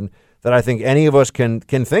man that I think any of us can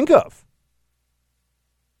think of.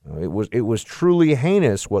 It was truly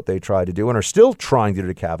heinous what they tried to do and are still trying to do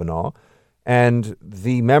to Kavanaugh. And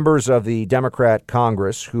the members of the Democrat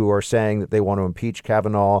Congress who are saying that they want to impeach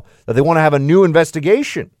Kavanaugh, that they want to have a new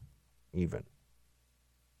investigation even,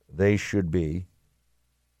 they should be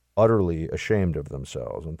utterly ashamed of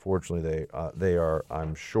themselves. Unfortunately, they are,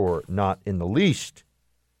 I'm sure, not in the least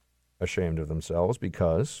ashamed of themselves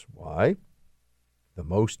because, why? The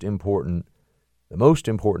most important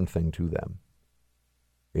thing to them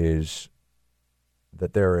is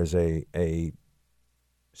that there is a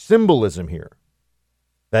symbolism here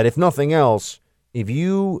that, if nothing else, if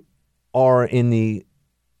you are in the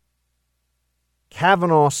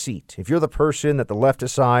Kavanaugh seat, if you're the person that the left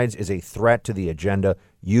decides is a threat to the agenda,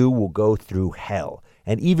 you will go through hell.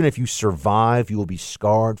 And even if you survive, you will be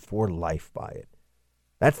scarred for life by it.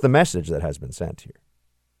 That's the message that has been sent here.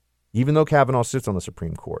 Even though Kavanaugh sits on the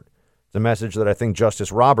Supreme Court, it's a message that I think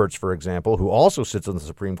Justice Roberts, for example, who also sits on the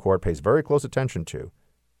Supreme Court, pays very close attention to.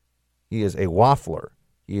 He is a waffler.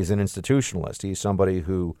 He is an institutionalist. He's somebody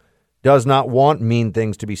who does not want mean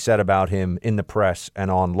things to be said about him in the press and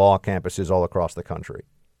on law campuses all across the country.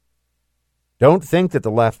 Don't think that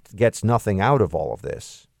the left gets nothing out of all of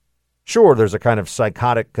this. Sure, there's a kind of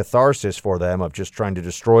psychotic catharsis for them of just trying to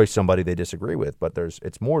destroy somebody they disagree with, but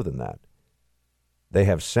it's more than that. They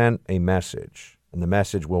have sent a message, and the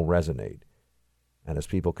message will resonate. And as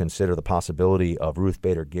people consider the possibility of Ruth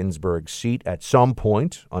Bader Ginsburg's seat at some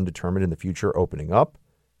point, undetermined in the future, opening up,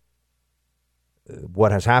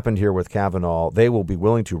 what has happened here with Kavanaugh, they will be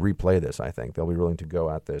willing to replay this, I think. They'll be willing to go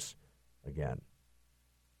at this again.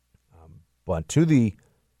 But to the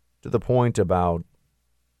point about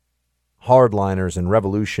hardliners and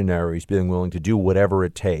revolutionaries being willing to do whatever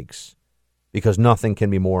it takes because nothing can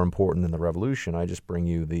be more important than the revolution, I just bring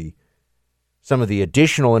you some of the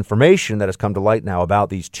additional information that has come to light now about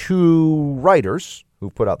these two writers who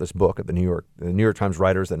put out this book at the New York Times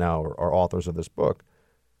writers that now are authors of this book.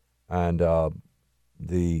 And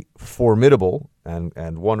the formidable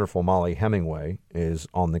and wonderful Molly Hemingway is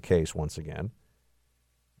on the case once again.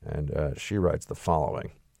 And she writes the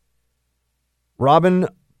following. Robin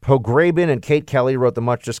Pograbin and Kate Kelly wrote the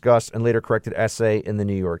much-discussed and later corrected essay in the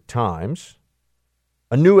New York Times.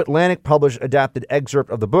 A New Atlantic published adapted excerpt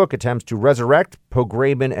of the book attempts to resurrect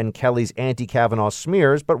Pograbin and Kelly's anti-Kavanaugh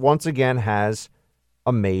smears, but once again has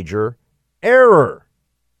a major error.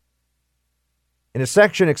 In a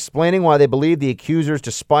section explaining why they believe the accusers,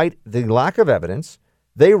 despite the lack of evidence,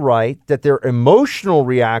 they write that their emotional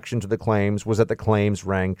reaction to the claims was that the claims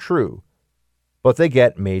rang true, but they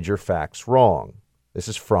get major facts wrong. This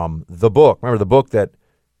is from the book. Remember the book that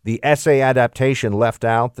the essay adaptation left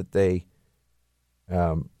out, that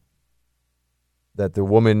that the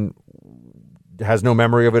woman has no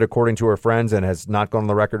memory of it according to her friends and has not gone on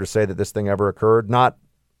the record to say that this thing ever occurred. Not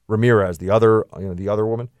Ramirez, the other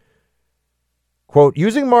woman. Quote,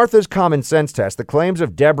 using Martha's common sense test, the claims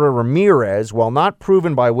of Deborah Ramirez, while not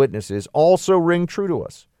proven by witnesses, also ring true to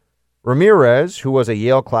us. Ramirez, who was a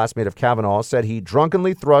Yale classmate of Kavanaugh, said he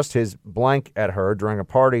drunkenly thrust his blank at her during a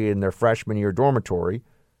party in their freshman year dormitory.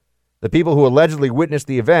 The people who allegedly witnessed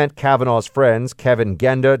the event, Kavanaugh's friends, Kevin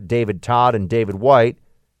Genda, David Todd, and David White,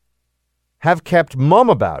 have kept mum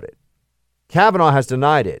about it. Kavanaugh has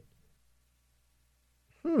denied it.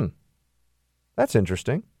 That's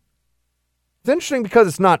interesting. It's interesting because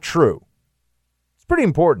it's not true. It's pretty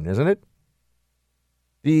important, isn't it?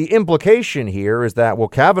 The implication here is that, well,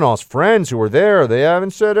 Kavanaugh's friends who were there, they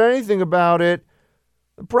haven't said anything about it.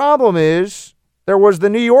 The problem is there was the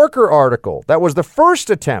New Yorker article. That was the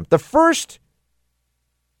first attempt, the first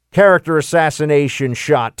character assassination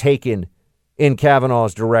shot taken in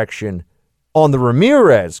Kavanaugh's direction on the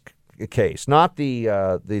Ramirez case, not the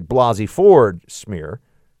Blasey Ford smear.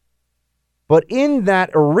 But in that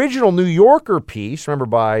original New Yorker piece, remember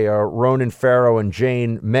by Ronan Farrow and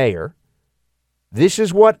Jane Mayer, this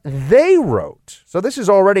is what they wrote. So this is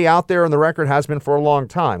already out there and the record has been for a long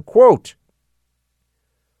time. Quote,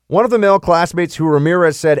 one of the male classmates who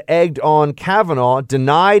Ramirez said egged on Kavanaugh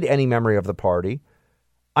denied any memory of the party.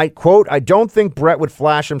 I quote, I don't think Brett would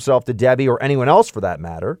flash himself to Debbie or anyone else for that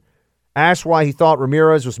matter. Asked why he thought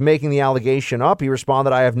Ramirez was making the allegation up, he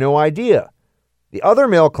responded, I have no idea. The other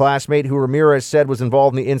male classmate who Ramirez said was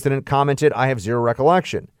involved in the incident commented, I have zero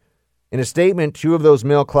recollection. In a statement, two of those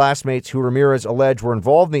male classmates who Ramirez alleged were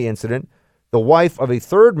involved in the incident, the wife of a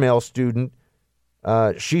third male student,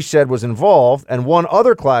 she said was involved, and one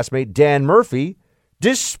other classmate, Dan Murphy,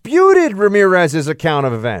 disputed Ramirez's account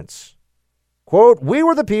of events. Quote, we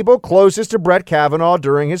were the people closest to Brett Kavanaugh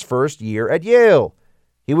during his first year at Yale.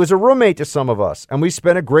 He was a roommate to some of us, and we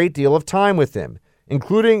spent a great deal of time with him,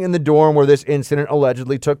 including in the dorm where this incident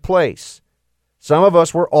allegedly took place. Some of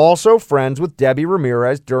us were also friends with Debbie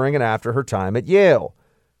Ramirez during and after her time at Yale.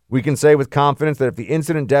 We can say with confidence that if the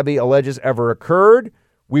incident Debbie alleges ever occurred,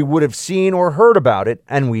 we would have seen or heard about it,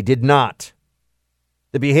 and we did not.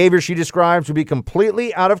 The behavior she describes would be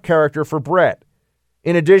completely out of character for Brett.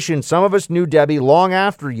 In addition, some of us knew Debbie long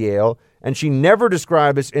after Yale, and she never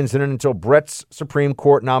described this incident until Brett's Supreme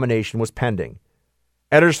Court nomination was pending.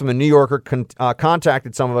 Editors from the New Yorker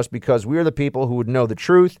contacted some of us because we are the people who would know the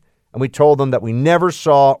truth, and we told them that we never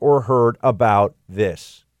saw or heard about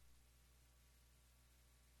this.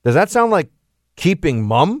 Does that sound like keeping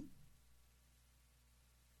mum?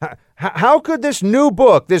 How could this new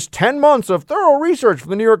book, this 10 months of thorough research from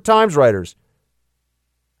the New York Times writers,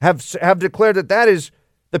 have declared that is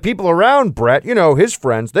the people around Brett, his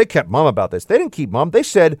friends, they kept mum about this. They didn't keep mum. They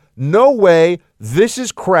said, no way, this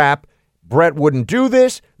is crap. Brett wouldn't do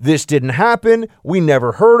this. This didn't happen. We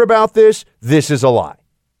never heard about this. This is a lie.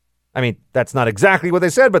 I mean, that's not exactly what they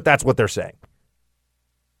said, but that's what they're saying.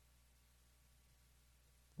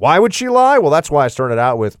 Why would she lie? Well, that's why I started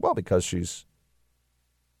out with, because she's,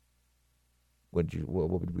 what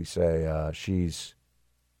would we say? She's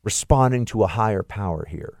responding to a higher power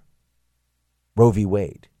here. Roe v.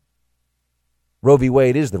 Wade. Roe v.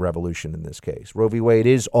 Wade is the revolution in this case. Roe v. Wade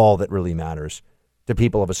is all that really matters to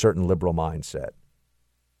people of a certain liberal mindset.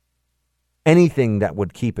 Anything that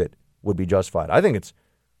would keep it would be justified. I think it's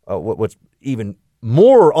what's even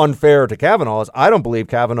more unfair to Kavanaugh is I don't believe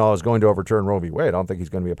Kavanaugh is going to overturn Roe v. Wade. I don't think he's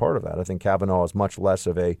going to be a part of that. I think Kavanaugh is much less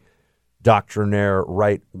of a doctrinaire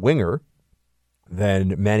right-winger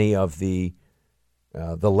than many of the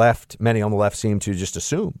left, many on the left seem to just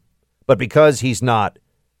assume. But because he's not,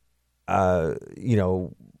 one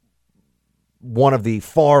of the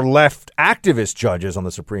far left activist judges on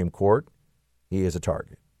the Supreme Court, he is a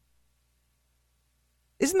target.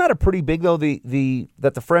 Isn't that a pretty big, though, that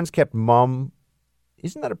the friends kept mum?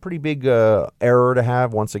 Isn't that a pretty big error to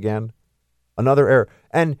have once again? Another error.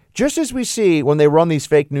 And just as we see when they run these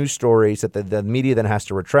fake news stories that the media then has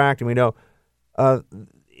to retract, and we know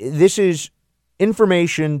this is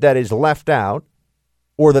information that is left out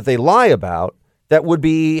or that they lie about that would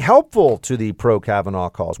be helpful to the pro-Kavanaugh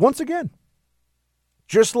cause. Once again,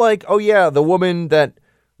 just like, the woman that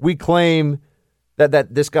we claim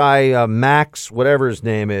that this guy, Max, whatever his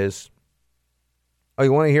name is. Oh,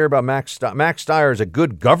 you want to hear about Max Stier? Max Stier is a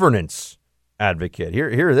good governance advocate.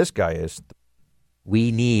 Here this guy is.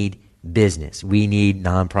 We need business. We need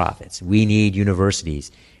nonprofits. We need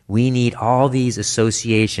universities. We need all these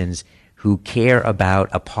associations who care about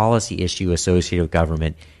a policy issue associated with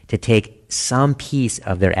government to take some piece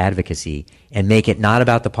of their advocacy and make it not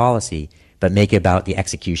about the policy, but make it about the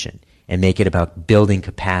execution and make it about building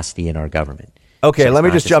capacity in our government. Okay, let me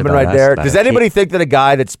just jump in right there. Does anybody think that a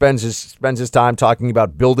guy that spends his time talking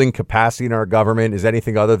about building capacity in our government is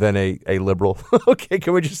anything other than a liberal? Okay,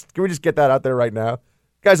 can we just get that out there right now?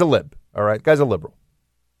 Guy's a lib, all right? Guy's a liberal.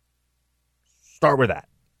 Start with that.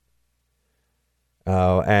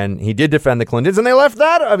 And he did defend the Clintons, and they left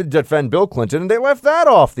that, defend Bill Clinton, and they left that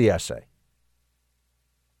off the essay.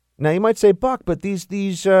 Now, you might say, Buck, but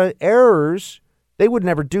these errors, they would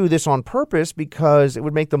never do this on purpose because it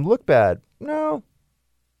would make them look bad. No.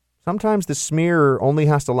 Sometimes the smear only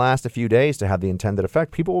has to last a few days to have the intended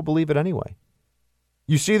effect. People will believe it anyway.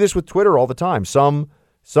 You see this with Twitter all the time. Some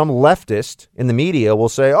leftist in the media will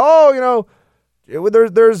say,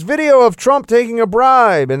 there's video of Trump taking a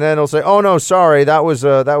bribe, and then he'll say, oh no, sorry, that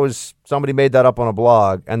was somebody made that up on a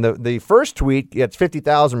blog. And the first tweet gets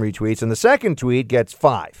 50,000 retweets, and the second tweet gets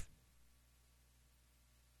 5.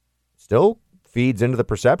 Still feeds into the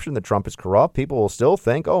perception that Trump is corrupt. People will still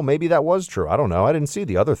think, oh, maybe that was true. I don't know. I didn't see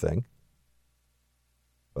the other thing.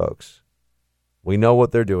 Folks, we know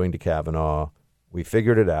what they're doing to Kavanaugh. We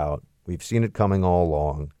figured it out. We've seen it coming all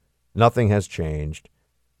along. Nothing has changed.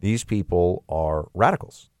 These people are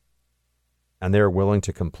radicals, and they're willing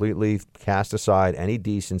to completely cast aside any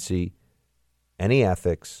decency, any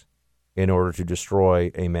ethics, in order to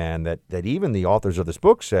destroy a man that even the authors of this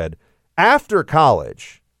book said after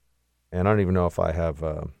college, and I don't even know if I have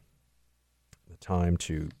the time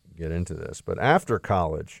to get into this, but after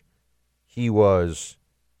college, he was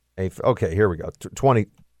okay, here we go, 20.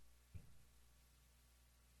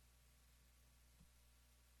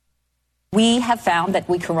 We have found that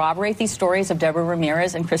we corroborate these stories of Deborah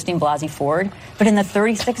Ramirez and Christine Blasey Ford, but in the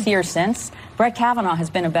 36 years since, Brett Kavanaugh has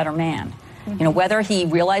been a better man. Whether he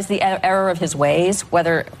realized the error of his ways,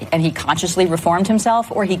 and he consciously reformed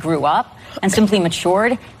himself, or he grew up and simply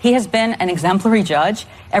matured, he has been an exemplary judge.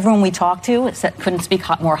 Everyone we talked to couldn't speak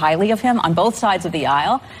more highly of him on both sides of the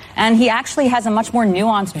aisle. And he actually has a much more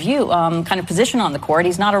nuanced view, kind of position on the court.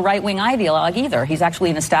 He's not a right-wing ideologue either. He's actually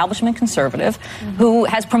an establishment conservative who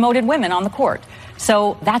has promoted women on the court.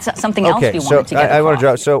 So that's something else we wanted to get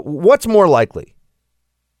across. So what's more likely?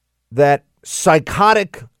 That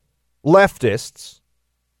psychotic leftists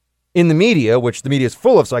in the media, which the media is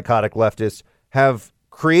full of psychotic leftists, have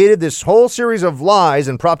created this whole series of lies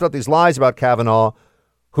and propped up these lies about Kavanaugh,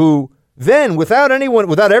 who then, without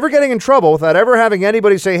ever getting in trouble, without ever having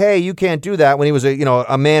anybody say, hey, you can't do that, when he was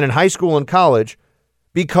a man in high school and college,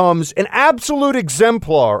 becomes an absolute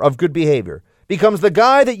exemplar of good behavior, becomes the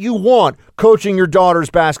guy that you want coaching your daughter's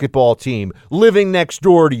basketball team, living next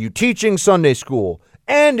door to you, teaching Sunday school,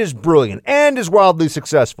 and is brilliant and is wildly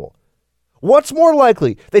successful. What's more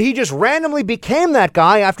likely, that he just randomly became that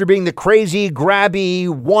guy after being the crazy, grabby,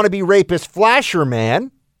 wannabe rapist flasher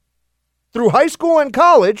man through high school and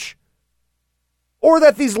college, or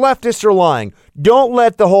that these leftists are lying? Don't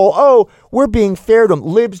let the whole, we're being fair to them.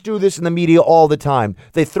 Libs do this in the media all the time.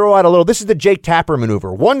 They throw out a little, this is the Jake Tapper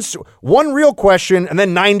maneuver. One real question and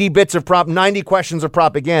then 90 questions of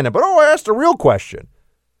propaganda. But I asked a real question.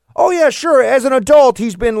 Oh, yeah, sure. As an adult,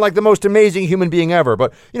 he's been like the most amazing human being ever.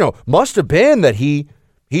 But, must have been that he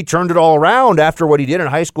turned it all around after what he did in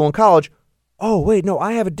high school and college. Oh, wait, no,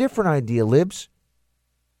 I have a different idea, Libs.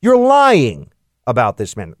 You're lying about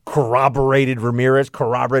this man. Corroborated Ramirez,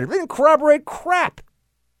 They didn't corroborate crap.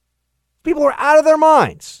 People are out of their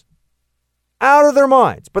minds.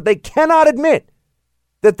 But they cannot admit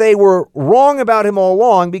that they were wrong about him all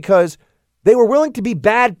along because they were willing to be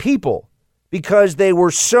bad people because they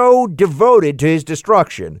were so devoted to his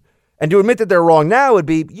destruction. And to admit that they're wrong now would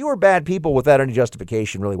be, you are bad people without any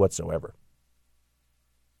justification really whatsoever.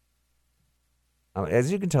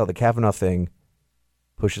 As you can tell, the Kavanaugh thing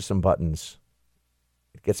pushes some buttons.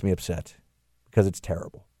 It gets me upset because it's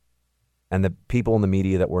terrible. And the people in the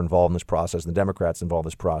media that were involved in this process, and the Democrats involved in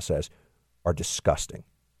this process, are disgusting.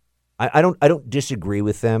 I don't disagree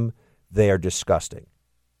with them. They are disgusting.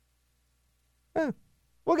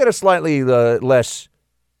 We'll get a slightly less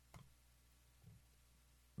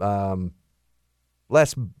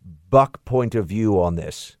buck point of view on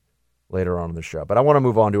this later on in the show. But I want to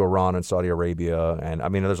move on to Iran and Saudi Arabia. And,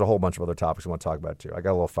 there's a whole bunch of other topics I want to talk about, too. I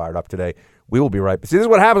got a little fired up today. We will be right back. See, this is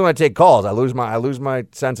what happens when I take calls. I lose my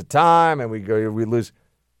sense of time, and we lose.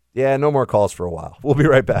 Yeah, no more calls for a while. We'll be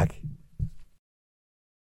right back.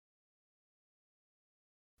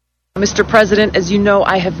 Mr. President, as you know,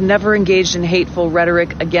 I have never engaged in hateful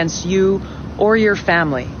rhetoric against you or your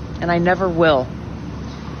family, and I never will.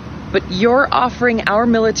 But you're offering our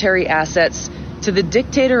military assets to the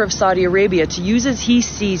dictator of Saudi Arabia to use as he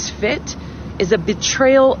sees fit is a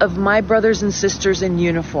betrayal of my brothers and sisters in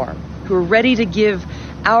uniform who are ready to give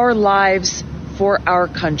our lives for our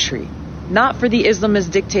country, not for the Islamist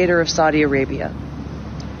dictator of Saudi Arabia.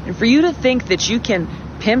 And for you to think that you can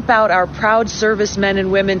pimp out our proud servicemen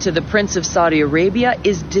and women to the Prince of Saudi Arabia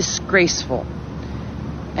is disgraceful.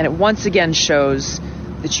 And it once again shows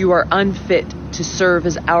that you are unfit to serve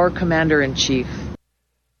as our commander-in-chief.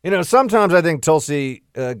 Sometimes I think Tulsi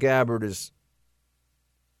Gabbard is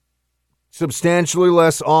substantially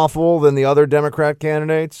less awful than the other Democrat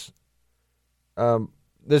candidates.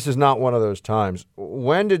 This is not one of those times.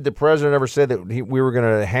 When did the president ever say that we were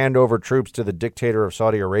going to hand over troops to the dictator of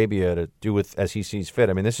Saudi Arabia to do with as he sees fit?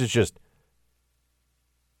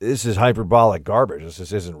 This is hyperbolic garbage.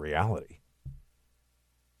 This isn't reality.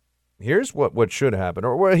 Here's what should happen.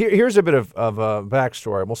 Here's a bit of a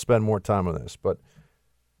backstory. We'll spend more time on this, but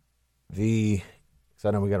because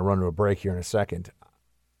I know we got to run to a break here in a second.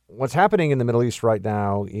 What's happening in the Middle East right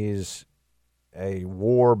now is a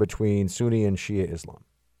war between Sunni and Shia Islam.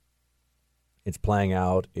 It's playing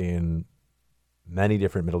out in many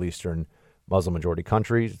different Middle Eastern Muslim-majority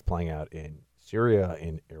countries. It's playing out in Syria,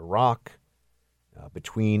 in Iraq,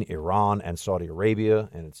 between Iran and Saudi Arabia,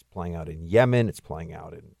 and it's playing out in Yemen. It's playing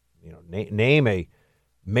out in, name a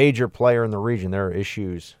major player in the region. There are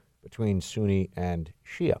issues between Sunni and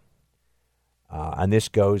Shia. And this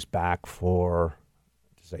goes back for,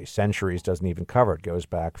 to say centuries doesn't even cover it, goes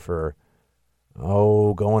back for,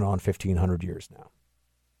 going on 1,500 years now,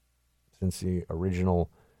 since the original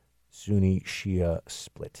Sunni-Shia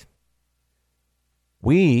split.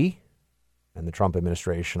 We, and the Trump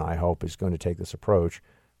administration, I hope, is going to take this approach.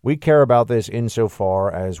 We care about this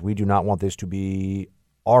insofar as we do not want this to be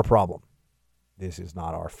our problem. This is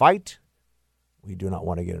not our fight. We do not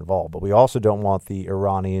want to get involved. But we also don't want the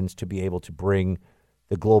Iranians to be able to bring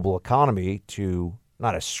the global economy to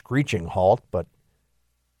not a screeching halt, but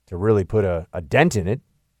to really put a dent in it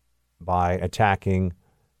by attacking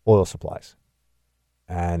oil supplies.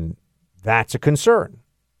 And that's a concern.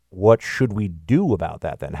 What should we do about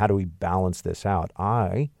that then? How do we balance this out?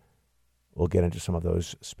 I will get into some of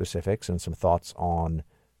those specifics and some thoughts on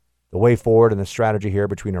the way forward and the strategy here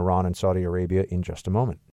between Iran and Saudi Arabia in just a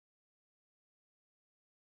moment.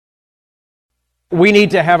 We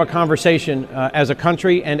need to have a conversation as a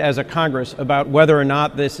country and as a Congress about whether or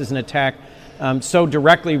not this is an attack so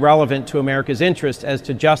directly relevant to America's interest as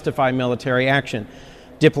to justify military action.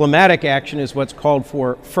 Diplomatic action is what's called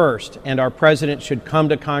for first, and our president should come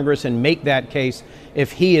to Congress and make that case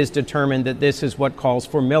if he is determined that this is what calls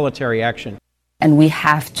for military action. And we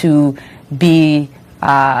have to be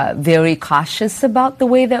very cautious about the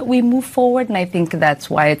way that we move forward. And I think that's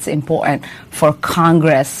why it's important for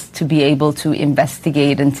Congress to be able to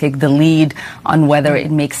investigate and take the lead on whether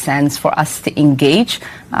it makes sense for us to engage.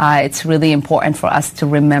 It's really important for us to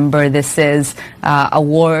remember this is a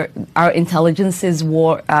war. Our intelligence is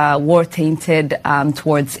war tainted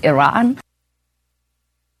towards Iran.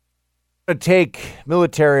 I'm going to take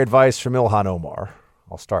military advice from Ilhan Omar.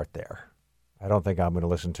 I'll start there. I don't think I'm going to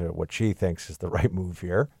listen to what she thinks is the right move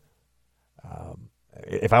here.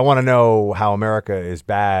 If I want to know how America is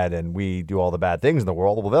bad and we do all the bad things in the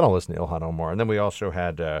world, well, then I'll listen to Ilhan Omar. And then we also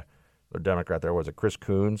had the Democrat there, was it Chris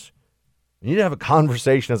Coons? You need to have a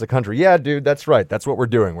conversation as a country. Yeah, dude, that's right. That's what we're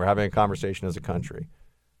doing. We're having a conversation as a country.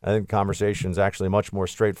 I think the conversation is actually much more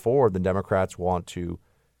straightforward than Democrats want to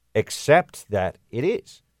accept that it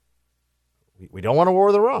is. We don't want a war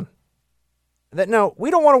with Iran. No,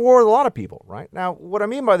 we don't want a war with a lot of people, right? Now, what I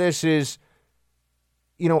mean by this is,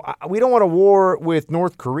 we don't want a war with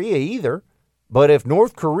North Korea either. But if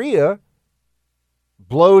North Korea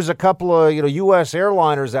blows a couple of, U.S.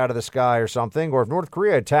 airliners out of the sky or something, or if North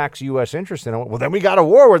Korea attacks U.S. interest in it, well, then we got a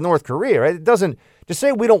war with North Korea, right? It doesn't, to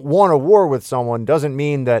say we don't want a war with someone doesn't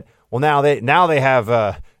mean that, well, now they have,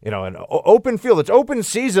 an open field. It's open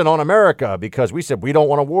season on America because we said we don't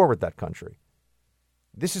want a war with that country.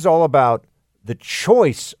 This is all about the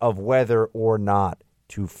choice of whether or not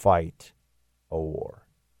to fight a war.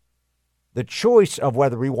 The choice of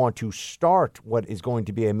whether we want to start what is going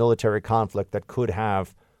to be a military conflict that could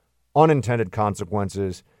have unintended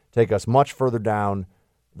consequences, take us much further down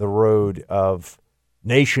the road of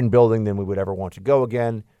nation building than we would ever want to go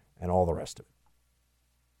again, and all the rest of it.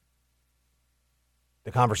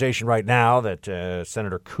 The conversation right now that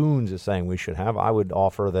Senator Coons is saying we should have, I would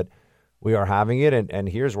offer that we are having it, and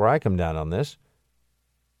here's where I come down on this.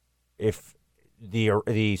 If the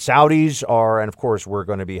Saudis are, and of course we're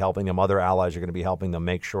going to be helping them, other allies are going to be helping them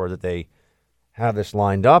make sure that they have this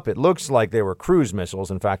lined up. It looks like they were cruise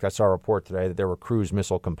missiles. In fact, I saw a report today that there were cruise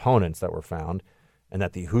missile components that were found, and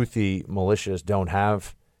that the Houthi militias don't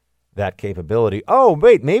have that capability. Oh,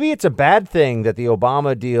 wait, maybe it's a bad thing that the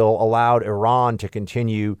Obama deal allowed Iran to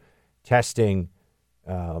continue testing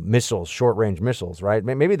missiles, short-range missiles, right?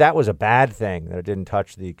 Maybe that was a bad thing, that it didn't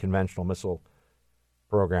touch the conventional missile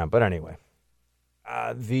program. But anyway,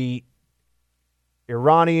 the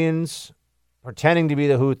Iranians pretending to be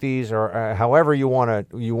the Houthis, or however you want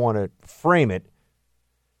to frame it,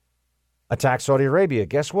 attack Saudi Arabia.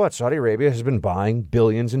 Guess what? Saudi Arabia has been buying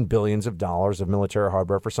billions and billions of dollars of military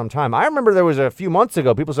hardware for some time. I remember there was a few months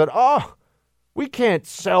ago, people said, we can't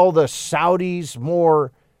sell the Saudis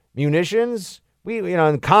more munitions.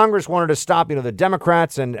 And Congress wanted to stop, the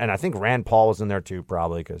Democrats, and I think Rand Paul was in there too,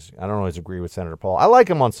 probably, because I don't always agree with Senator Paul. I like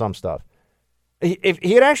him on some stuff. If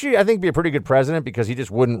he'd actually, I think, be a pretty good president because he just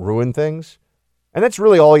wouldn't ruin things. And that's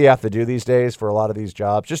really all you have to do these days for a lot of these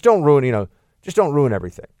jobs. Just don't ruin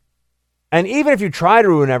everything. And even if you try to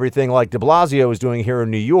ruin everything like de Blasio is doing here in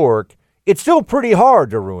New York, it's still pretty hard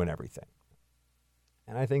to ruin everything.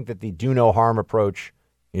 And I think that the do no harm approach,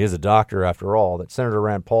 he is a doctor after all, that Senator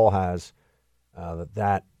Rand Paul has,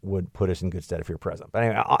 that would put us in good stead if you're president. But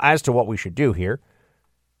anyway, as to what we should do here,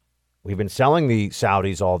 we've been selling the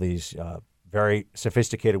Saudis all these very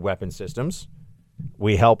sophisticated weapon systems.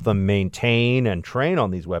 We help them maintain and train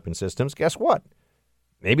on these weapon systems. Guess what?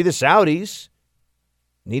 Maybe the Saudis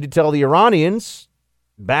need to tell the Iranians,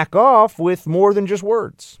 back off with more than just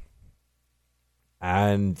words.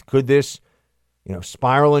 And could this,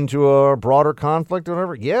 spiral into a broader conflict or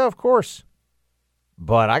whatever? Yeah, of course.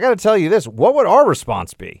 But I got to tell you this, what would our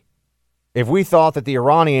response be if we thought that the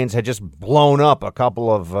Iranians had just blown up a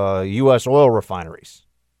couple of U.S. oil refineries?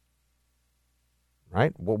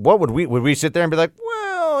 Right? What would we sit there and be like,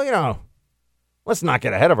 well, let's not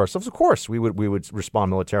get ahead of ourselves? Of course, we would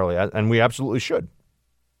respond militarily, and we absolutely should.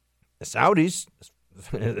 The Saudis,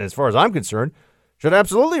 as far as I'm concerned, should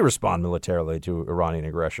absolutely respond militarily to Iranian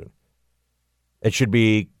aggression. It should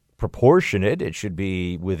be proportionate. It should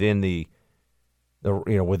be within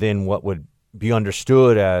within what would be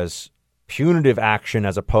understood as punitive action,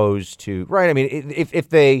 as opposed to, right? I mean, if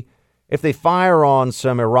they fire on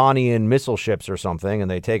some Iranian missile ships or something and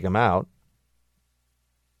they take them out,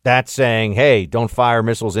 that's saying, hey, don't fire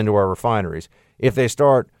missiles into our refineries. If they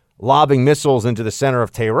start lobbing missiles into the center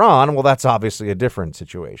of Tehran, well, that's obviously a different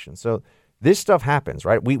situation. So this stuff happens,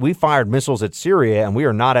 right? We fired missiles at Syria, and we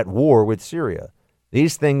are not at war with Syria.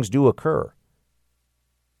 These things do occur.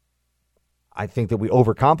 I think that we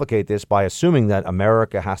overcomplicate this by assuming that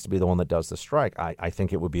America has to be the one that does the strike. I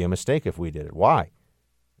think it would be a mistake if we did it. Why?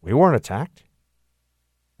 We weren't attacked.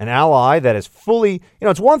 an ally that is fully,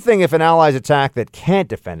 it's one thing if an ally is attacked that can't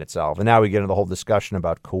defend itself. And now we get into the whole discussion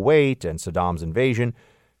about Kuwait and Saddam's invasion.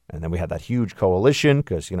 And then we had that huge coalition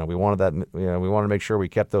because, we wanted that, we wanted to make sure we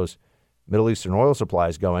kept those Middle Eastern oil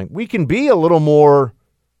supplies going. We can be a little more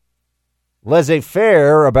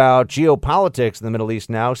laissez-faire about geopolitics in the Middle East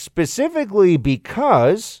now, specifically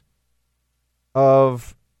because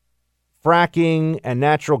of fracking and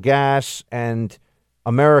natural gas and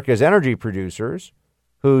America's energy producers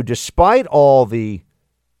who, despite all the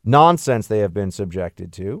nonsense they have been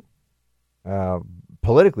subjected to,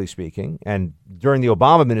 politically speaking, and during the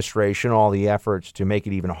Obama administration, all the efforts to make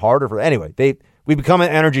it even harder for... Anyway, we become an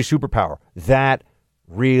energy superpower. That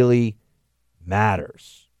really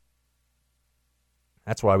matters.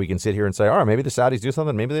 That's why we can sit here and say, all right, maybe the Saudis do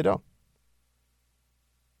something, maybe they don't.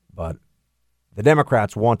 But the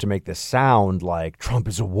Democrats want to make this sound like Trump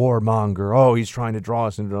is a warmonger. Oh, he's trying to draw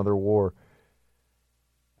us into another war.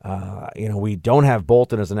 We don't have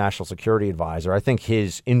Bolton as a national security advisor. I think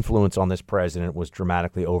his influence on this president was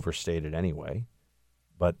dramatically overstated anyway.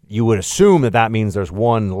 But you would assume that means there's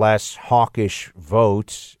one less hawkish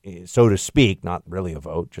vote, so to speak, not really a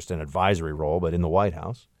vote, just an advisory role, but in the White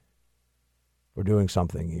House. We're doing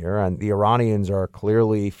something here, and the Iranians are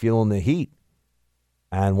clearly feeling the heat.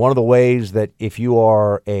 And one of the ways that if you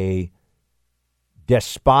are a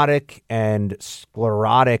despotic and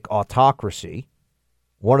sclerotic autocracy,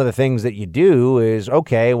 one of the things that you do is,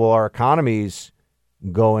 okay, well, our economy's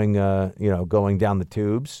going down the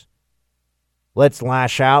tubes. Let's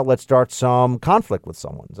lash out. Let's start some conflict with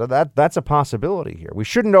someone. So that's a possibility here. We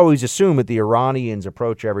shouldn't always assume that the Iranians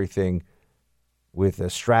approach everything with a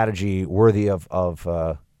strategy worthy of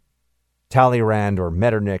Talleyrand or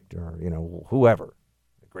Metternich or whoever,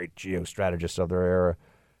 the great geostrategists of their era.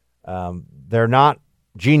 They're not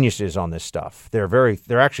geniuses on this stuff.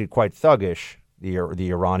 They're actually quite thuggish. The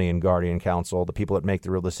Iranian Guardian Council, the people that make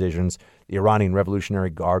the real decisions, the Iranian Revolutionary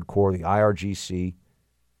Guard Corps, the IRGC.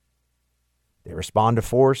 They respond to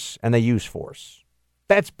force and they use force.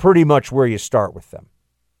 That's pretty much where you start with them.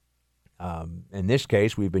 In this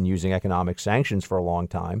case, we've been using economic sanctions for a long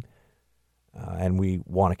time, and we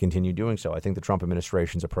want to continue doing so. I think the Trump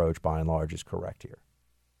administration's approach, by and large, is correct here.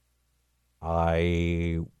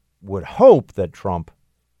 I would hope that Trump,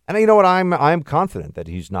 and you know what, I'm confident that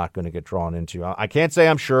he's not going to get drawn into. I can't say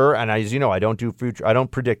I'm sure, and as you know, I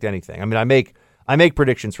don't predict anything. I mean, I make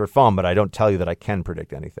predictions for fun, but I don't tell you that I can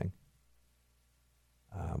predict anything.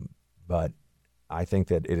 But I think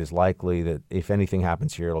that it is likely that if anything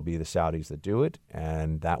happens here, it'll be the Saudis that do it,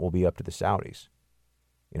 and that will be up to the Saudis.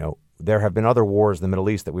 There have been other wars in the Middle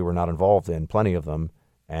East that we were not involved in, plenty of them,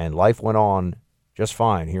 and life went on just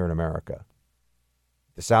fine here in America.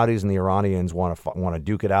 The Saudis and the Iranians want to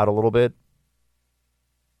duke it out a little bit.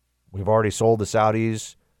 We've already sold the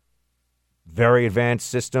Saudis very advanced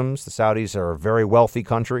systems. The Saudis are a very wealthy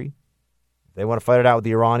country. They want to fight it out with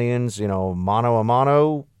the Iranians, mano a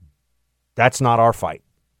mano. That's not our fight.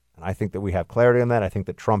 And I think that we have clarity on that. I think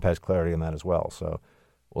that Trump has clarity on that as well. So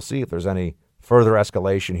we'll see if there's any further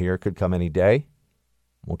escalation here. Could come any day.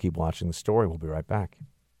 We'll keep watching the story. We'll be right back.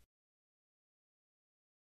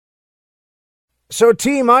 So,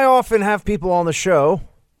 team, I often have people on the show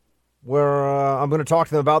where I'm going to talk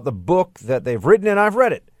to them about the book that they've written, and I've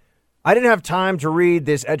read it. I didn't have time to read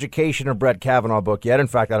this Education of Brett Kavanaugh book yet. In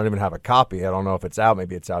fact, I don't even have a copy. I don't know if it's out.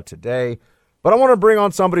 Maybe it's out today. But I want to bring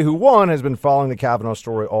on somebody who, one, has been following the Kavanaugh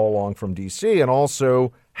story all along from D.C. and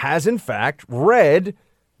also has, in fact, read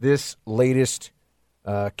this latest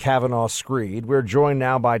Kavanaugh screed. We're joined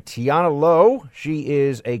now by Tiana Lowe. She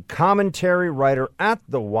is a commentary writer at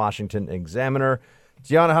the Washington Examiner.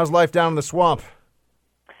 Tiana, how's life down in the swamp?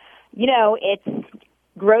 It's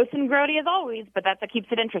gross and grody as always, but that's what keeps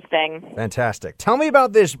it interesting. Fantastic. Tell me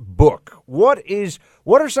about this book. What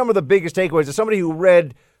are some of the biggest takeaways as somebody who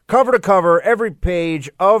read cover to cover every page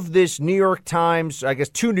of this New York Times, I guess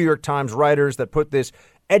 2 New York Times writers that put this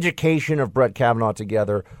Education of Brett Kavanaugh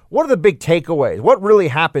together? What are the big takeaways? What really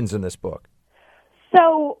happens in this book?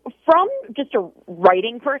 So from just a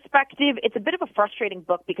writing perspective, it's a bit of a frustrating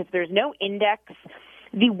book because there's no index.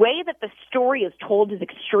 The way that the story is told is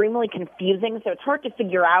extremely confusing, so it's hard to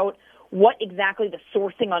figure out what exactly the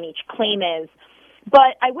sourcing on each claim is.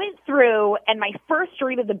 But I went through, and my first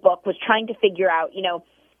read of the book was trying to figure out,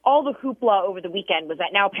 all the hoopla over the weekend was that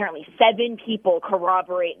now apparently 7 people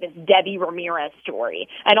corroborate this Debbie Ramirez story.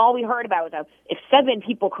 And all we heard about was if 7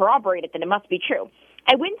 people corroborate it, then it must be true.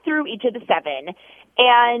 I went through each of the 7,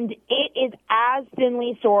 and it is as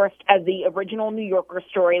thinly sourced as the original New Yorker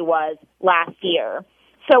story was last year.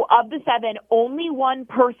 So of the 7, only one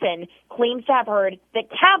person claims to have heard that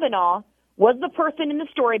Kavanaugh was the person in the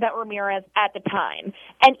story about Ramirez at the time.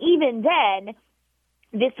 And even then,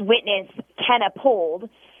 this witness, Ken Uphold,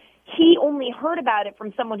 he only heard about it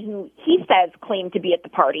from someone who he says claimed to be at the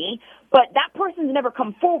party, but that person's never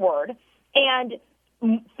come forward. And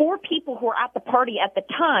 4 people who were at the party at the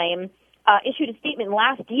time issued a statement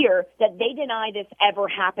last year that they deny this ever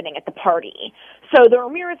happening at the party. So the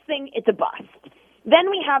Ramirez thing, it's a bust.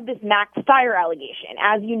 Then we have this Max Stier allegation.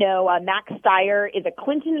 As you know, Max Stier is a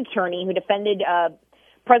Clinton attorney who defended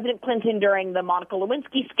President Clinton during the Monica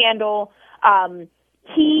Lewinsky scandal.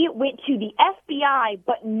 He went to the FBI,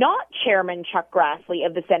 but not Chairman Chuck Grassley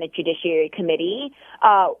of the Senate Judiciary Committee,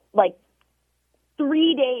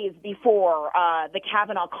 3 days before the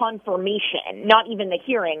Kavanaugh confirmation, not even the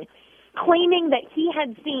hearing, claiming that he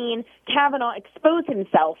had seen Kavanaugh expose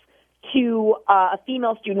himself to a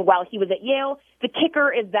female student while he was at Yale. The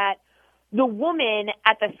kicker is that the woman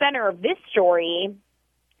at the center of this story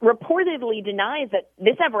reportedly denies that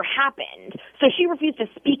this ever happened. So she refused to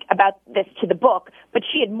speak about this to the book, but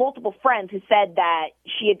she had multiple friends who said that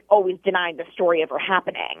she had always denied the story ever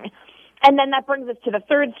happening. And then that brings us to the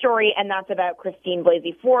third story, and that's about Christine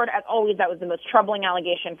Blasey Ford. As always, that was the most troubling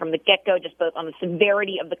allegation from the get-go, just both on the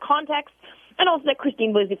severity of the context and also that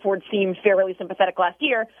Christine Blasey Ford seemed fairly sympathetic last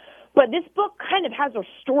year. But this book kind of has her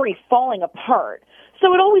story falling apart.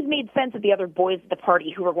 So it always made sense that the other boys at the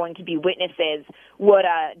party who were going to be witnesses would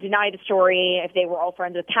deny the story if they were all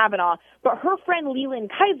friends with Kavanaugh. But her friend Leland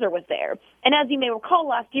Kaiser was there. And as you may recall,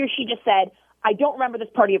 last year she just said, I don't remember this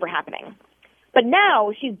party ever happening. But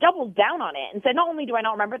now she's doubled down on it and said, not only do I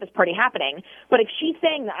not remember this party happening, but if she's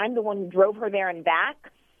saying that I'm the one who drove her there and back,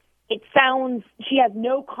 it sounds she has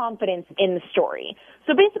no confidence in the story.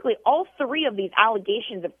 So basically, all 3 of these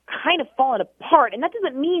allegations have kind of fallen apart. And that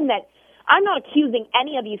doesn't mean that I'm not accusing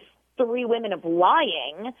any of these 3 women of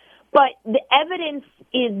lying, but the evidence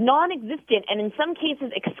is non-existent and in some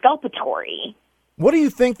cases exculpatory. What do you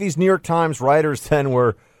think these New York Times writers then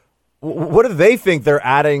were, what do they think they're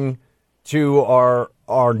adding to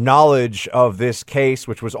our knowledge of this case,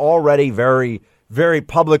 which was already very, very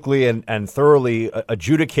publicly and thoroughly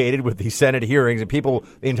adjudicated with these Senate hearings, and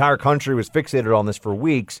the entire country was fixated on this for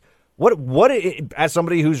weeks. What, as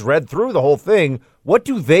somebody who's read through the whole thing, what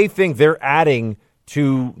do they think they're adding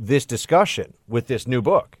to this discussion with this new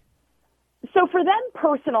book? So for them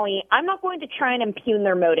personally, I'm not going to try and impugn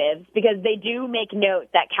their motives because they do make note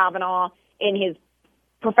that Kavanaugh in his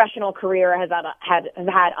professional career has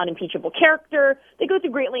had unimpeachable character. They go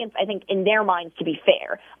through great lengths, I think, in their minds, to be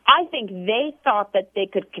fair. I think they thought that they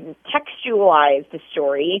could contextualize the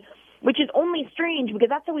story, which is only strange because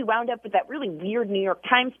that's how we wound up with that really weird New York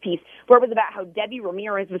Times piece where it was about how Debbie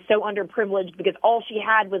Ramirez was so underprivileged because all she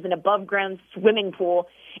had was an above-ground swimming pool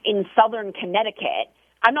in southern Connecticut.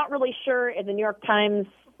 I'm not really sure if the New York Times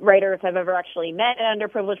writers have ever actually met an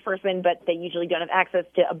underprivileged person, but they usually don't have access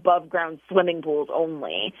to above-ground swimming pools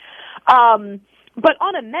only. But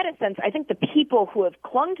on a meta sense, I think the people who have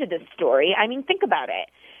clung to this story, I mean, think about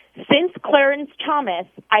it. Since Clarence Thomas,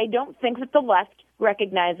 I don't think that the left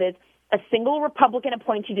recognizes a single Republican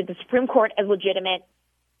appointee to the Supreme Court as legitimate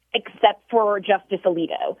except for Justice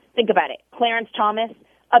Alito. Think about it. Clarence Thomas,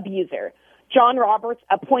 abuser. John Roberts,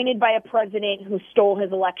 appointed by a president who stole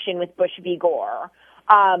his election with Bush v. Gore.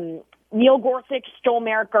 Neil Gorsuch stole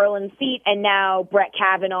Merrick Garland's seat, and now Brett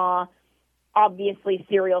Kavanaugh, obviously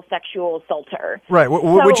serial sexual assaulter. Right,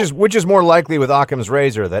 which is more likely with Occam's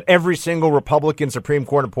razor, that every single Republican Supreme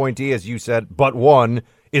Court appointee, as you said, but one,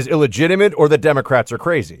 is illegitimate or the Democrats are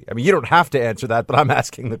crazy. I mean, you don't have to answer that, but I'm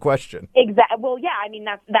asking the question. Exactly. Well, yeah, I mean,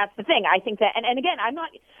 that's the thing. I think that, and again, I'm not...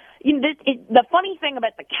 You know, the funny thing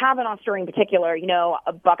about the Kavanaugh story in particular, you know,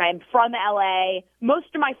 Buck, I'm from L.A.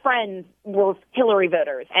 Most of my friends were Hillary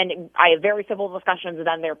voters, and I have very civil discussions with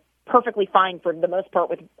them. They're perfectly fine for the most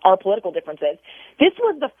part with our political differences. This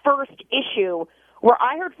was the first issue where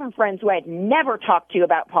I heard from friends who I had never talked to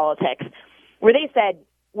about politics, where they said,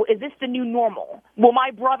 well, is this the new normal? Will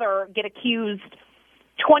my brother get accused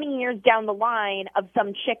 20 years down the line of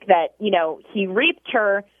some chick that, you know, he raped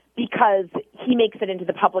her because he makes it into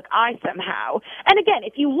the public eye somehow? And again,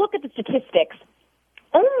 if you look at the statistics,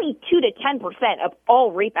 only 2 to 10% of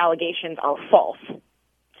all rape allegations are false.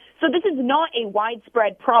 So this is not a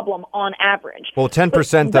widespread problem on average. Well,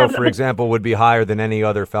 10%, though, for example, would be higher than any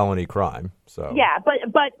other felony crime. So yeah,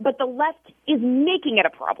 but the left is making it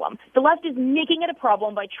a problem. The left is making it a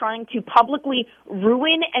problem by trying to publicly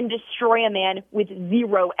ruin and destroy a man with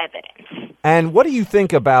zero evidence. And what do you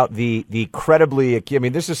think about the credibly, I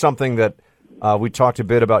mean, this is something that we talked a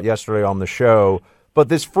bit about yesterday on the show, but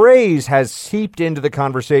this phrase has seeped into the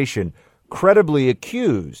conversation, credibly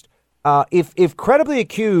accused. If credibly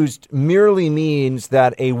accused merely means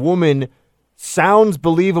that a woman sounds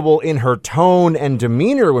believable in her tone and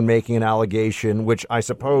demeanor when making an allegation, which I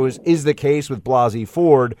suppose is the case with Blasey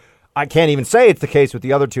Ford, I can't even say it's the case with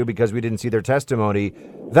the other two because we didn't see their testimony.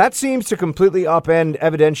 That seems to completely upend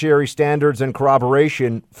evidentiary standards and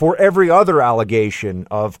corroboration for every other allegation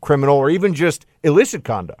of criminal or even just illicit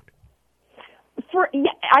conduct.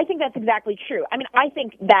 I think that's exactly true. I mean, I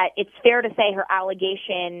think that it's fair to say her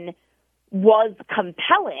allegation was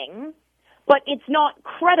compelling, but it's not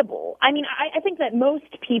credible. I mean, I think that most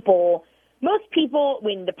people,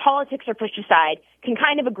 when the politics are pushed aside, can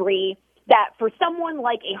kind of agree that for someone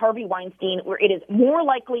like a Harvey Weinstein, where it is more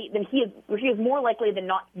likely than he is more likely than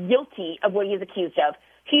not guilty of what he is accused of,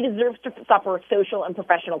 he deserves to suffer social and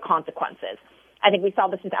professional consequences. I think we saw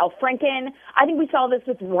this with Al Franken. I think we saw this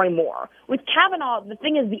with Roy Moore. With Kavanaugh, the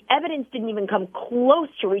thing is the evidence didn't even come close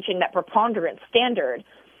to reaching that preponderance standard.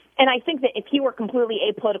 And I think that if he were a completely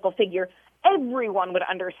apolitical figure, everyone would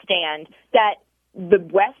understand that the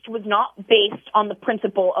West was not based on the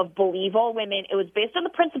principle of believe all women. It was based on the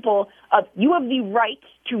principle of you have the right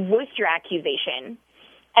to voice your accusation,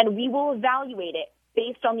 and we will evaluate it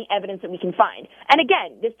based on the evidence that we can find. And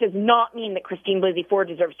again, this does not mean that Christine Blasey Ford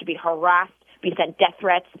deserves to be harassed, be sent death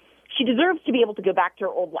threats. She deserves to be able to go back to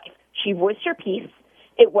her old life. She voiced her piece.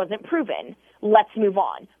 It wasn't proven. Let's move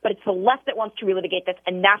on. But it's the left that wants to relitigate this,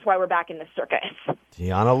 and that's why we're back in this circus.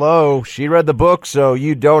 Tiana Lowe, she read the book, so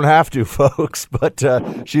you don't have to, folks. But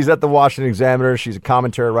she's at the Washington Examiner. She's a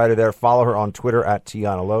commentary writer there. Follow her on Twitter at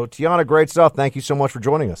Tiana Lowe. Tiana, great stuff. Thank you so much for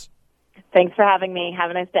joining us. Thanks for having me.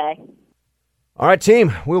 Have a nice day. All right,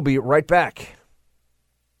 team, we'll be right back.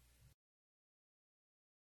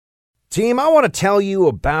 Team, I want to tell you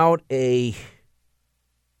about a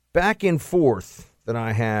back and forth that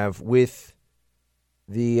I have with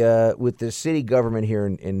the city government here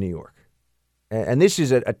in New York. And this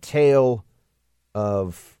is a tale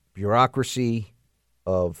of bureaucracy,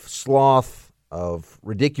 of sloth, of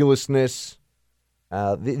ridiculousness.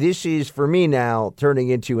 This is, for me now, turning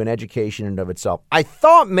into an education in and of itself. I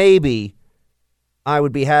thought maybe I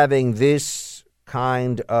would be having this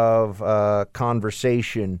kind of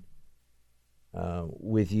conversation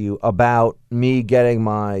with you about me getting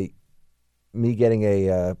a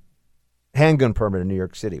handgun permit in New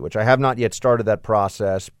York City, which I have not yet started that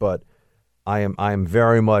process, but I am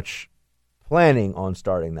very much planning on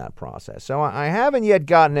starting that process. So I haven't yet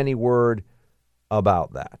gotten any word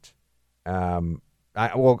about that.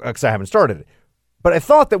 Because I haven't started it. But I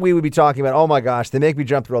thought that we would be talking about, oh my gosh, they make me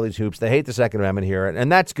jump through all these hoops. They hate the Second Amendment here,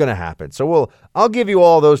 and that's going to happen. So I'll give you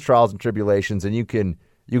all those trials and tribulations, and you can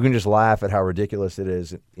just laugh at how ridiculous it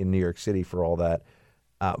is in New York City for all that.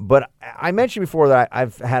 But I mentioned before that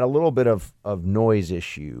I've had a little bit of noise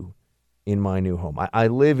issue in my new home. I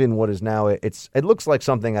live in what is now, it looks like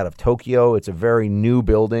something out of Tokyo. It's a very new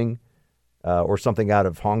building, or something out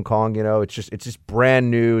of Hong Kong. You know, it's just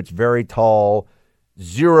brand new. It's very tall,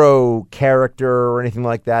 zero character or anything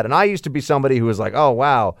like that. And I used to be somebody who was like, oh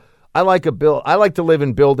wow, I like to live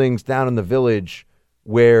in buildings down in the Village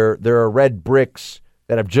where there are red bricks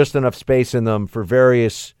that have just enough space in them for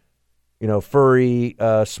various, furry,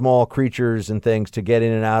 small creatures and things to get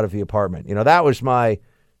in and out of the apartment. That was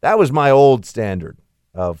my old standard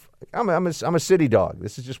of I'm a city dog.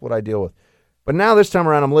 This is just what I deal with. But now this time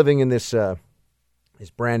around, I'm living in this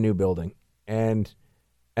brand new building, and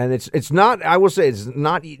it's not. I will say it's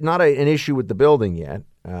not an issue with the building yet.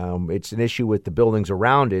 It's an issue with the buildings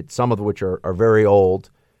around it, some of which are very old,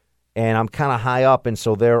 and I'm kind of high up, and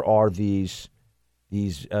so there are these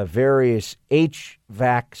various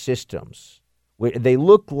HVAC systems. They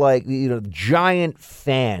look like giant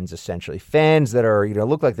fans, essentially fans that are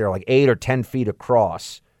look like they're like 8 or 10 feet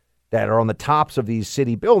across, that are on the tops of these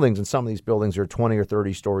city buildings, and some of these buildings are 20 or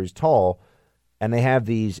 30 stories tall, and they have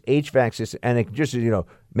these HVAC systems, and it just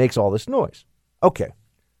makes all this noise. Okay,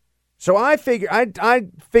 so I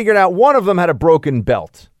figured out one of them had a broken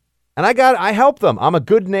belt, and I helped them. I'm a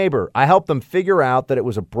good neighbor. I helped them figure out that it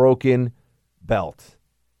was a broken belt,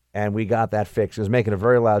 and we got that fixed. It was making a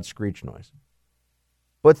very loud screech noise.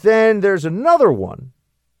 But then there's another one.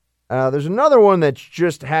 That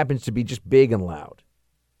just happens to be just big and loud.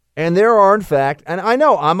 And there are, in fact, and I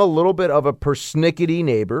know I'm a little bit of a persnickety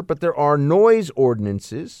neighbor, but there are noise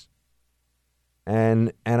ordinances.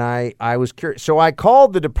 And I was curious. So I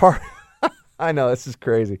called the department. I know, this is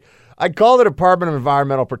crazy. I called the Department of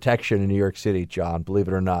Environmental Protection in New York City, John, believe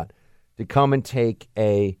it or not, to come and take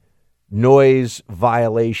a noise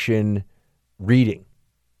violation reading.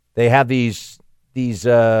 They have these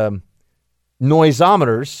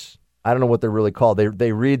noisometers I don't know what they're really called.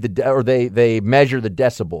 They read they measure the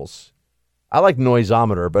decibels. I like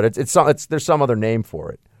noisometer, but there's some other name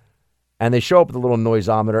for it. And they show up with a little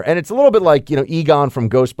noisometer, and it's a little bit like, Egon from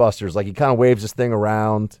Ghostbusters. Like, he kind of waves this thing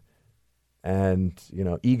around, and,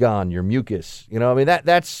 Egon, your mucus.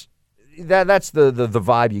 That's the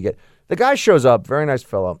vibe you get. The guy shows up, very nice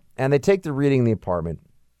fellow, and they take the reading in the apartment.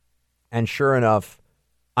 And sure enough,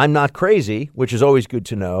 I'm not crazy, which is always good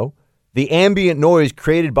to know. The ambient noise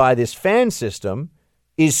created by this fan system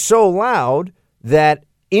is so loud that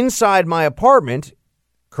inside my apartment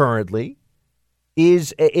currently,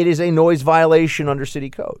 it is a noise violation under city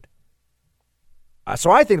code.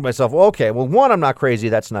 So I think to myself, well, okay, well, one, I'm not crazy.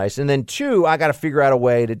 That's nice. And then two, I got to figure out a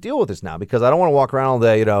way to deal with this now, because I don't want to walk around all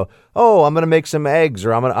day, I'm going to make some eggs,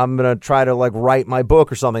 or I'm going to try to write my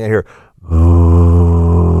book or something. I hear,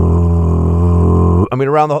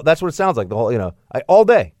 that's what it sounds like the whole, all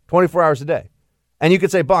day, 24 hours a day. And you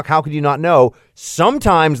could say, Buck, how could you not know?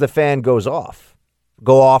 Sometimes the fan go off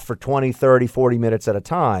for 20, 30, 40 minutes at a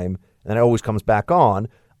time. And it always comes back on.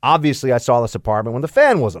 Obviously, I saw this apartment when the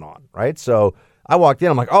fan wasn't on, right? So I walked in.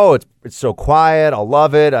 I'm like, oh, it's so quiet. I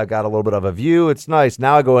love it. I got a little bit of a view. It's nice.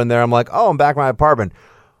 Now I go in there. I'm like, oh, I'm back in my apartment.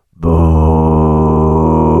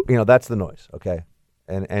 Boo. That's the noise, okay?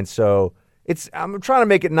 And so I'm trying to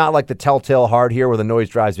make it not like the Telltale Heart here, where the noise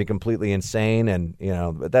drives me completely insane. And,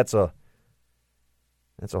 but that's a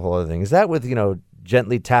whole other thing. Is that with,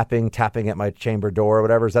 gently tapping at my chamber door or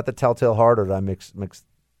whatever? Is that the Telltale Heart, or did I mix?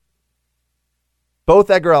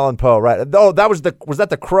 Both Edgar Allan Poe, right? Oh, was that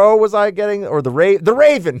the Crow? Was I getting, or the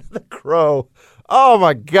Raven? The Crow. Oh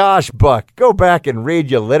my gosh, Buck, go back and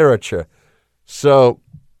read your literature. So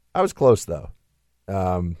I was close though.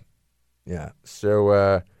 Yeah.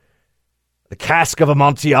 So the Cask of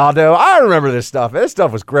Amontillado. I remember this stuff. This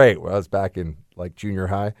stuff was great when I was back in junior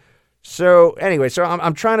high. So anyway,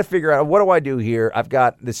 I'm trying to figure out, what do I do here? I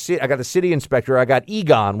got the city inspector. I got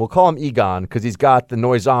Egon. We'll call him Egon because he's got the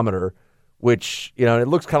noisometer, which, it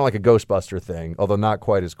looks kind of like a Ghostbuster thing, although not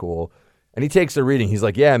quite as cool. And he takes the reading. He's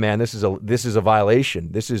like, yeah, man, this is a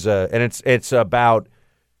violation. And it's about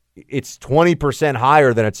 20%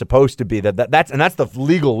 higher than it's supposed to be. That's the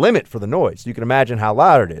legal limit for the noise. You can imagine how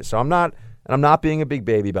loud it is. So I'm not being a big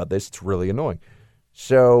baby about this. It's really annoying.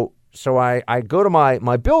 So I go to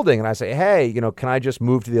my building and I say, hey, can I just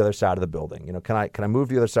move to the other side of the building? Can I move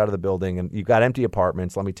to the other side of the building? And you've got empty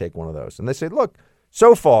apartments. Let me take one of those. And they say, look,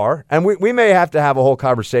 so far, and we may have to have a whole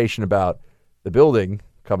conversation about the building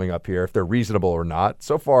coming up here, if they're reasonable or not.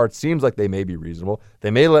 So far, it seems like they may be reasonable. They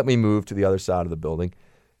may let me move to the other side of the building,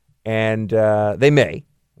 and they may.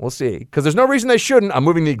 We'll see, because there's no reason they shouldn't. I'm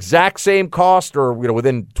moving the exact same cost, or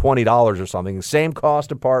within $20 or something, the same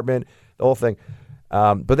cost apartment, the whole thing.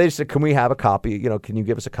 But they said, can we have a copy? Can you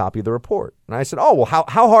give us a copy of the report? And I said, oh, well,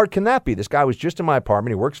 how hard can that be? This guy was just in my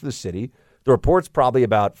apartment. He works for the city. The report's probably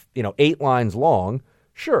about, 8 lines long.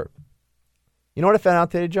 Sure. You know what I found out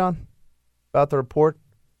today, John, about the report?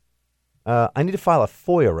 I need to file a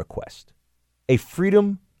FOIA request, a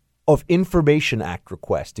Freedom of Information Act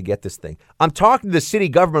request to get this thing. I'm talking to the city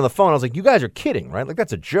government on the phone. I was like, you guys are kidding, right?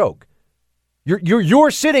 That's a joke. You're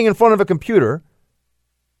sitting in front of a computer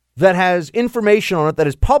that has information on it that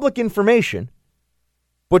is public information,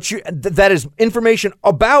 but that is information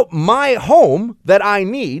about my home that I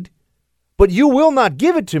need, but you will not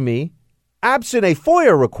give it to me absent a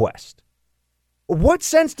FOIA request. What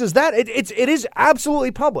sense does that? It is absolutely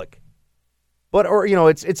public, but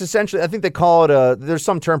it's essentially, I think they call it there's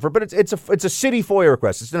some term for it, but it's a city FOIA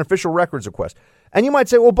request. It's an official records request. And you might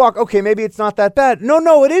say, well, Buck, okay, maybe it's not that bad.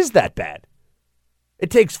 No, it is that bad. It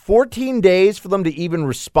takes 14 days for them to even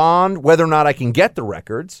respond whether or not I can get the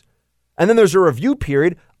records. And then there's a review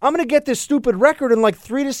period. I'm going to get this stupid record in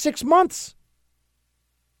 3 to 6 months.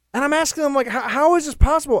 And I'm asking them, how is this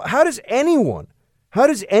possible? How does anyone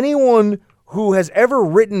who has ever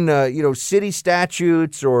written, city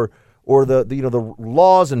statutes or the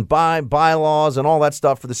laws and bylaws and all that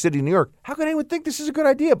stuff for the city of New York, how can anyone think this is a good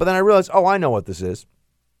idea? But then I realized, I know what this is.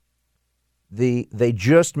 They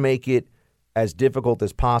just make it as difficult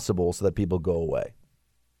as possible so that people go away.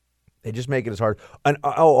 They just make it as hard. And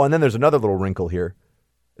then there's another little wrinkle here.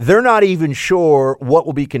 They're not even sure what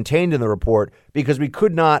will be contained in the report because we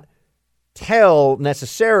could not tell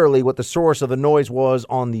necessarily what the source of the noise was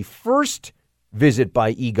on the first visit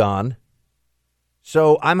by Egon.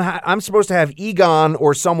 So I'm supposed to have Egon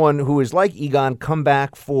or someone who is like Egon come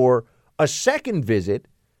back for a second visit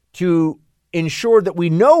to ensure that we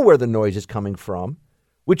know where the noise is coming from,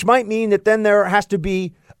 which might mean that then there has to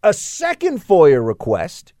be a second FOIA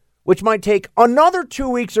request, which might take another 2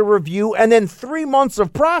 weeks of review and then 3 months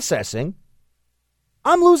of processing.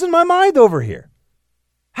 I'm losing my mind over here.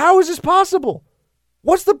 How is this possible?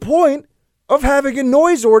 What's the point of having a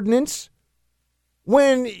noise ordinance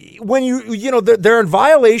when they're in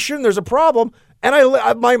violation, there's a problem, and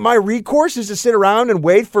my recourse is to sit around and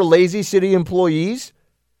wait for lazy city employees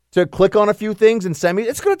to click on a few things and send me.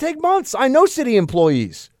 It's going to take months. I know city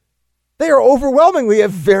employees. They are overwhelmingly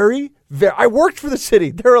I worked for the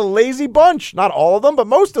city. They're a lazy bunch. Not all of them, but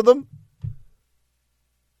most of them.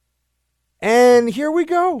 And here we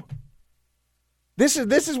go. We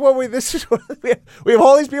have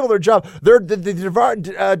all these people, their job.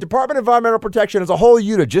 The Department of Environmental Protection is a whole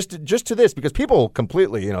unit just to this, because people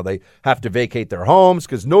completely, they have to vacate their homes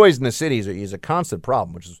because noise in the city is a constant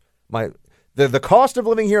problem, which is the cost of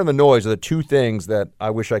living here and the noise are the two things that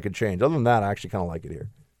I wish I could change. Other than that, I actually kind of like it here.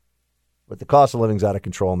 But the cost of living is out of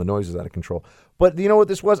control and the noise is out of control. But you know what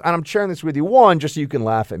this was? And I'm sharing this with you. One, just so you can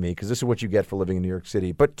laugh at me, because this is what you get for living in New York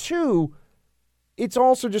City. But two, it's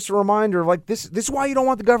also just a reminder of this is why you don't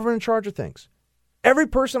want the government in charge of things. Every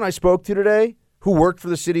person I spoke to today who worked for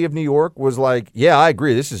the city of New York was like, yeah, I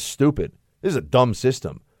agree. This is stupid. This is a dumb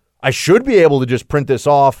system. I should be able to just print this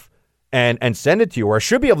off and send it to you, or I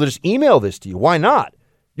should be able to just email this to you. Why not?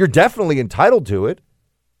 You're definitely entitled to it.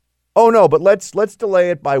 Oh, no, but let's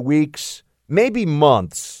delay it by weeks, maybe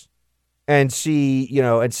months, and see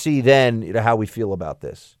then how we feel about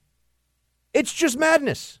this. It's just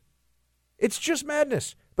madness. It's just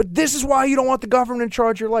madness. But this is why you don't want the government in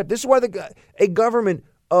charge of your life. This is why a government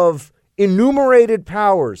of enumerated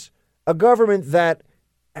powers, a government that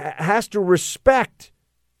has to respect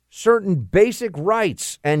certain basic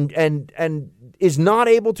rights and is not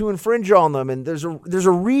able to infringe on them. And there's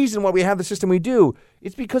a reason why we have the system we do.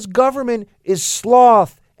 It's because government is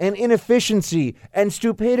sloth and inefficiency and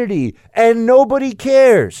stupidity, and nobody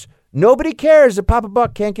cares. Nobody cares that Papa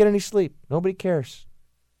Buck can't get any sleep. Nobody cares.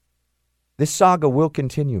 This saga will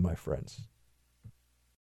continue, my friends.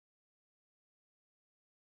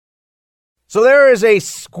 So there is a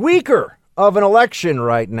squeaker of an election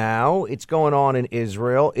right now. It's going on in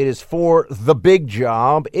Israel. It is for the big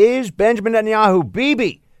job. Is Benjamin Netanyahu,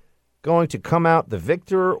 Bibi, going to come out the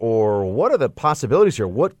victor, or what are the possibilities here?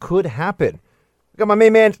 What could happen? We got my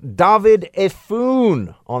main man, David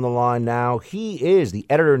Efun, on the line now. He is the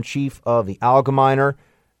editor-in-chief of the Allgemeiner,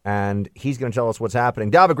 and he's going to tell us what's happening.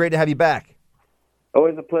 David, great to have you back.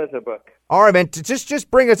 Always a pleasure, Buck. All right, man. Just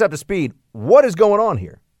bring us up to speed. What is going on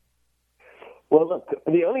here? Well, look,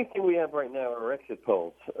 the only thing we have right now are exit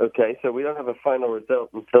polls. Okay, so we don't have a final result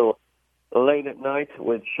until late at night,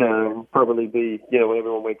 which will probably be, when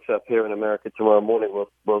everyone wakes up here in America tomorrow morning,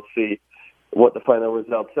 we'll see what the final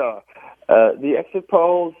results are. The exit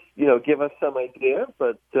polls, give us some idea,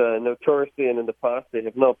 but notoriously and in the past, they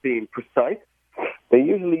have not been precise. They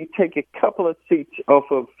usually take a couple of seats off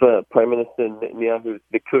of Prime Minister Netanyahu's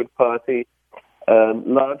Likud party,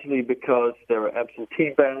 largely because there are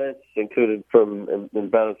absentee ballots included from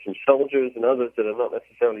ballots from soldiers and others that are not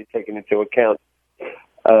necessarily taken into account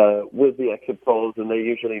with the exit polls, and they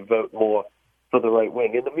usually vote more for the right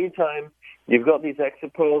wing. In the meantime, you've got these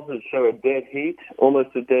exit polls that show a dead heat,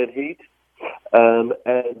 almost a dead heat, and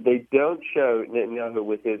they don't show Netanyahu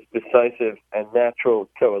with his decisive and natural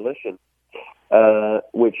coalition,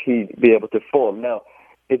 which he'd be able to form. Now,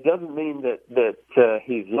 it doesn't mean that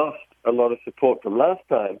he's lost a lot of support from last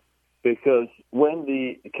time, because when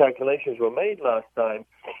the calculations were made last time,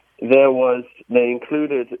 they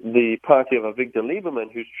included the party of Avigdor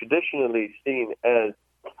Lieberman, who's traditionally seen as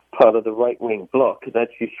part of the right-wing bloc.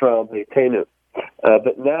 That's Yisrael Beitenu.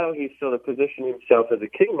 But now he's sort of positioned himself as a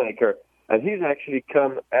kingmaker, and he's actually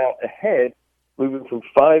come out ahead, moving from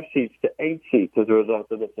 5 seats to 8 seats as a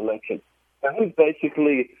result of this election. So he's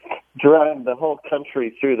basically dragged the whole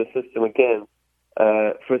country through the system again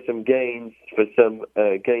for some gains for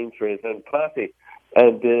his own party.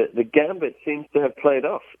 And the gambit seems to have played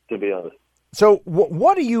off, to be honest. So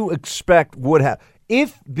what do you expect would happen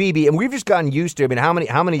if Bibi, and we've just gotten used to, how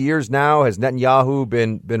many years now has Netanyahu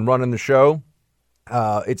been running the show?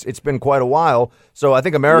 It's been quite a while. So I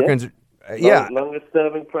think Americans, longest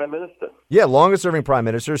serving prime minister. Yeah, longest serving prime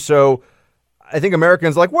minister. So I think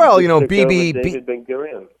Americans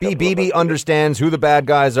Bibi understands who the bad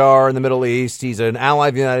guys are in the Middle East. He's an ally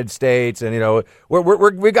of the United States, and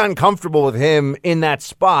we've gotten comfortable with him in that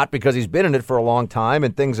spot because he's been in it for a long time,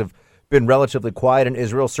 and things have been relatively quiet in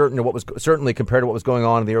Israel, certainly compared to what was going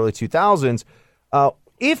on in the early 2000s.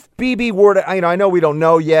 If Bibi were to, I know we don't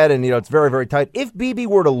know yet, and it's very, very tight. If Bibi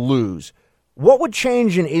were to lose, what would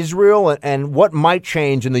change in Israel, and what might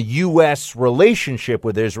change in the U.S. relationship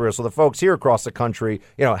with Israel? So the folks here across the country,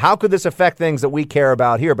 how could this affect things that we care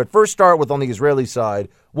about here? But first start with on the Israeli side,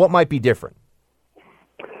 what might be different?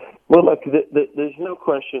 Well, look, there's no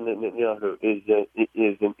question that Netanyahu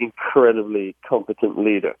is an incredibly competent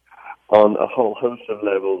leader on a whole host of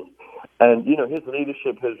levels. And, his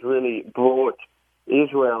leadership has really brought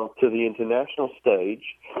Israel to the international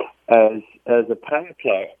stage as a power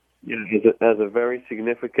player, as a very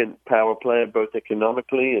significant power player, both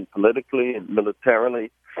economically and politically and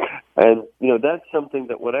militarily. And, that's something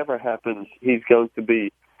that whatever happens, he's going to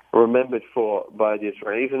be remembered for by the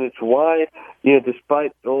Israelis. And it's why,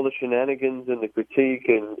 despite all the shenanigans and the critique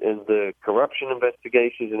and the corruption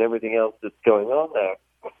investigations and everything else that's going on there,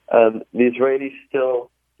 the Israelis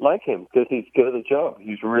still like him because he's good at the job.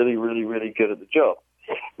 He's really, really, really good at the job.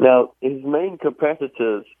 Now, his main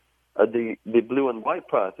competitors are the Blue and White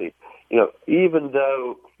Party. Even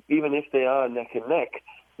if they are neck and neck,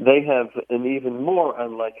 they have an even more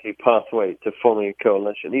unlikely pathway to forming a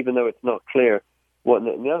coalition. Even though it's not clear what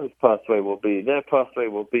Netanyahu's pathway will be, their pathway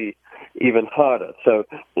will be even harder. So,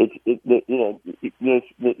 even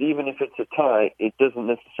if it's a tie, it doesn't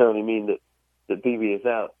necessarily mean that Bibi is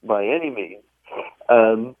out by any means.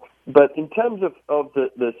 But in terms of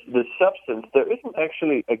the substance, there isn't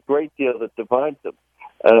actually a great deal that divides them.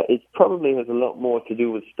 It probably has a lot more to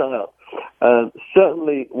do with style.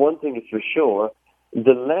 Certainly, one thing is for sure,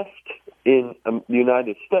 the left in the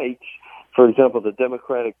United States, for example, the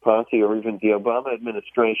Democratic Party or even the Obama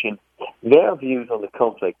administration, their views on the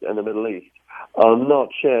conflict in the Middle East are not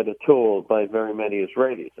shared at all by very many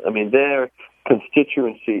Israelis. I mean, their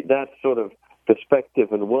constituency, that sort of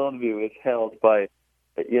perspective and worldview is held by,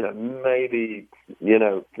 maybe,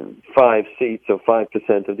 5 seats or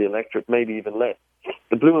 5% of the electorate, maybe even less.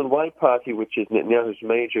 The Blue and White Party, which is Netanyahu's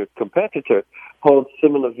major competitor, holds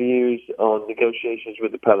similar views on negotiations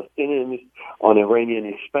with the Palestinians, on Iranian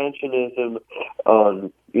expansionism,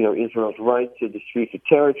 on Israel's right to disputed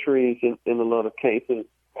territories in a lot of cases,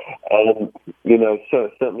 and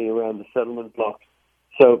so certainly around the settlement blocks.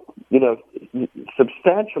 So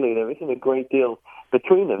substantially there isn't a great deal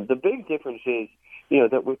between them. The big difference is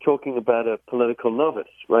that we're talking about a political novice,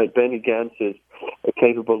 right? Benny Gantz is a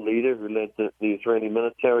capable leader who led the Israeli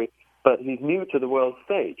military, but he's new to the world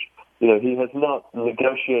stage. He has not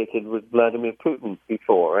negotiated with Vladimir Putin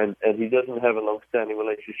before, and he doesn't have a long-standing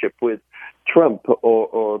relationship with Trump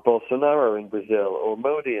or Bolsonaro in Brazil or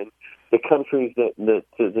Modi and the countries that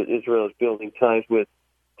Israel is building ties with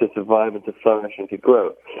to survive and to flourish and to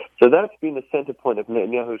grow. So that's been the center point of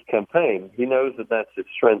Netanyahu's campaign. He knows that that's his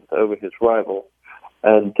strength over his rival.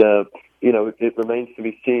 And, it remains to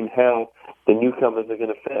be seen how the newcomers are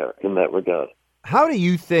going to fare in that regard. How do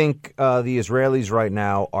you think the Israelis right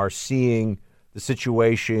now are seeing the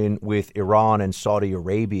situation with Iran and Saudi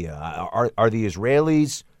Arabia? Are the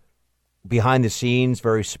Israelis behind the scenes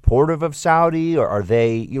very supportive of Saudi, or are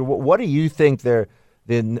they? What do you think the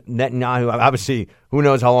Netanyahu? Obviously, who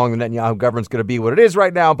knows how long the Netanyahu government's going to be what it is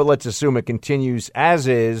right now, but let's assume it continues as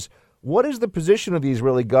is. What is the position of the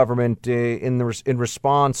Israeli government in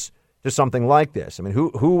response to something like this? I mean,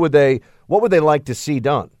 what would they like to see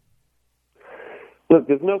done? Look,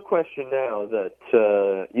 there's no question now that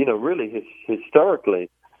really historically,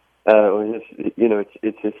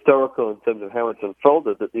 it's historical in terms of how it's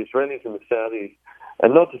unfolded that the Israelis and the Saudis,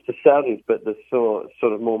 and not just the Saudis, but the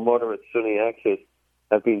sort of more moderate Sunni axis,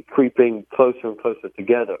 have been creeping closer and closer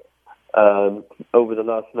together over the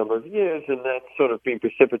last number of years, and that's sort of been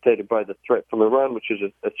precipitated by the threat from Iran, which is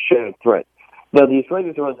a shared threat. Now, the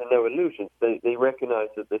Israelis are under no illusions. They recognize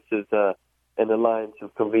that this is an alliance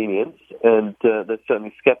of convenience, and they're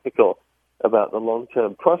certainly skeptical about the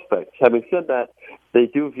long-term prospects. Having said that, they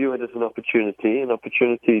do view it as an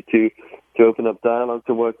opportunity to open up dialogue,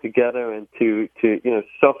 to work together, and to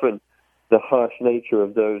soften the harsh nature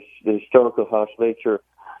of the historical harsh nature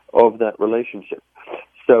of that relationship.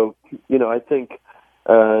 So, I think,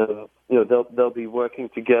 they'll be working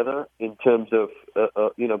together in terms of,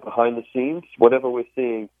 behind the scenes. Whatever we're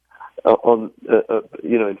seeing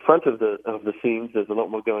in front of the scenes, there's a lot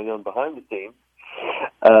more going on behind the scenes.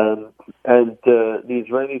 And the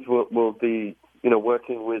Israelis will be,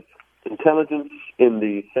 working with intelligence in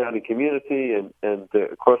the Saudi community and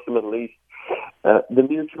across the Middle East. The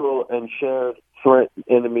mutual and shared threat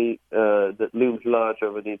enemy that looms large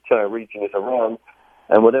over the entire region is Iran.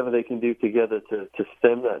 And whatever they can do together to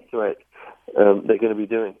stem that threat, they're going to be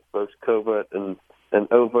doing, both covert and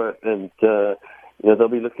overt. And, they'll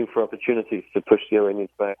be looking for opportunities to push the Iranians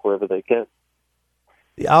back wherever they can.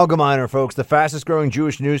 The Allgemeiner, folks, the fastest growing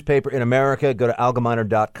Jewish newspaper in America. Go to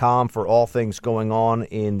allgemeiner.com for all things going on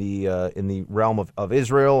in the realm of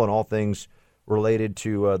Israel and all things related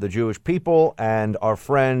to the Jewish people. And our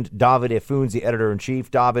friend David Efunzi, the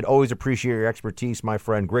editor-in-chief. David, always appreciate your expertise, my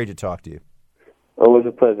friend. Great to talk to you. Always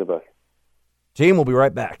a pleasure, Buck. Team, we'll be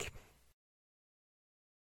right back.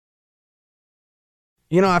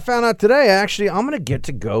 You know, I found out today, actually, I'm going to get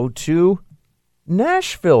to go to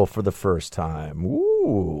Nashville for the first time.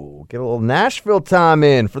 Ooh, get a little Nashville time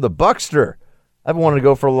in for the Buckster. I've wanted to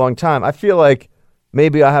go for a long time. I feel like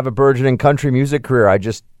maybe I have a burgeoning country music career. I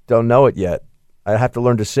just don't know it yet. I'd have to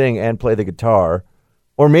learn to sing and play the guitar.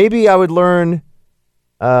 Or maybe I would learn,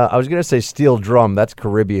 I was going to say steel drum. That's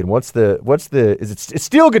Caribbean. It's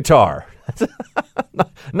steel guitar.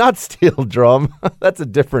 Not steel drum. That's a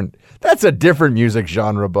different music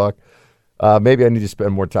genre, Buck. Maybe I need to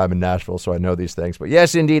spend more time in Nashville so I know these things. But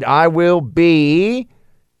yes, indeed, I will be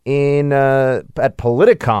at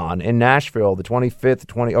Politicon in Nashville, the 25th,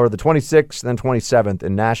 the 26th, and then 27th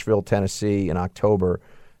in Nashville, Tennessee in October.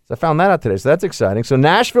 So I found that out today, so that's exciting. So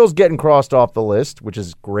Nashville's getting crossed off the list, which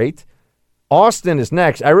is great. Austin is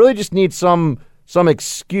next. I really just need some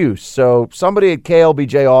excuse. So somebody at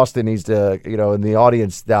KLBJ Austin needs to, in the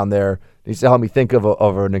audience down there, needs to help me think of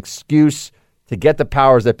an excuse to get the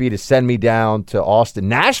powers that be to send me down to Austin.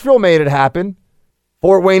 Nashville made it happen.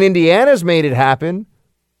 Fort Wayne, Indiana's made it happen.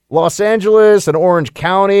 Los Angeles and Orange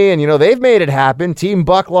County, and, they've made it happen. Team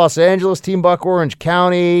Buck Los Angeles, Team Buck Orange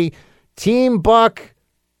County, Team Buck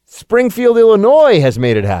Springfield, Illinois has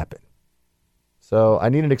made it happen. So I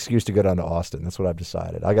need an excuse to go down to Austin. That's what I've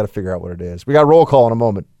decided. I got to figure out what it is. We got roll call in a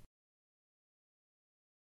moment.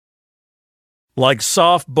 Like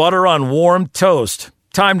soft butter on warm toast.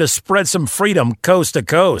 Time to spread some freedom coast to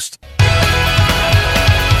coast.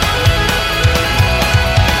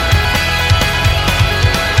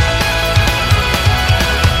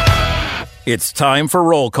 It's time for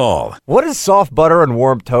roll call. What does soft butter and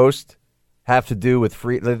warm toast have to do with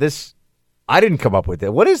free? This, I didn't come up with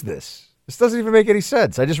it. What is this? This doesn't even make any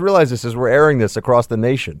sense. I just realized this as we're airing this across the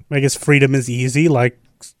nation. I guess freedom is easy, like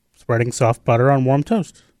spreading soft butter on warm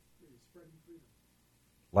toast.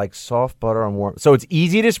 Like soft butter on warm. So it's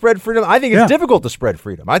easy to spread freedom? I think it's difficult to spread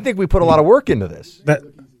freedom. I think we put a lot of work into this. That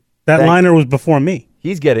liner was before me.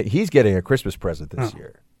 He's getting a Christmas present this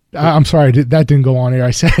year. I'm sorry, that didn't go on air.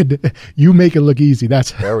 I said, you make it look easy.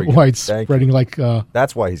 That's why it's spreading like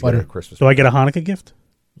that's why he's butter. Getting a Christmas present. Do I get a Hanukkah gift?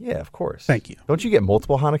 Yeah, of course. Thank you. Don't you get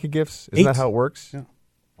multiple Hanukkah gifts? Isn't that how it works? Yeah.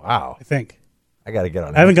 Wow. I think. I got to get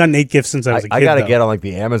on. I haven't gotten 8 gifts since I was a kid. I got to get on like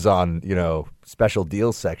the Amazon, special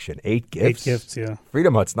deals section. 8 gifts. 8 gifts, yeah.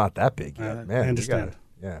 Freedom Hut's not that big yet, man. I understand.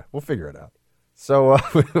 We'll figure it out. So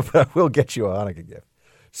we'll get you a Hanukkah gift.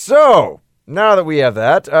 So now that we have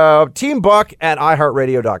that, Team Buck at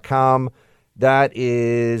iHeartRadio.com. That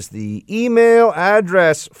is the email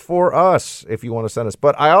address for us if you want to send us.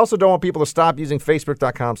 But I also don't want people to stop using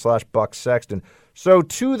Facebook.com/Buck Sexton. So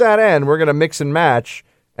to that end, we're going to mix and match.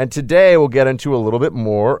 And today we'll get into a little bit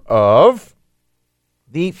more of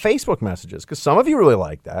the Facebook messages because some of you really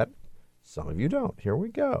like that. Some of you don't. Here we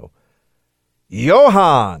go.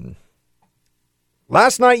 Johan.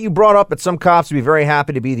 Last night you brought up that some cops would be very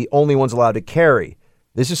happy to be the only ones allowed to carry.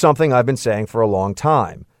 This is something I've been saying for a long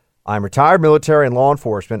time. I'm retired military and law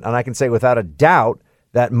enforcement, and I can say without a doubt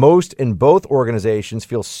that most in both organizations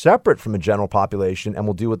feel separate from the general population and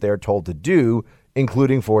will do what they are told to do,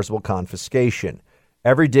 including forcible confiscation.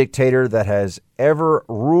 Every dictator that has ever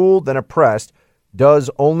ruled and oppressed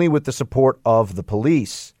does only with the support of the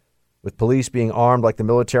police. With police being armed like the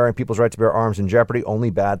military and people's right to bear arms in jeopardy,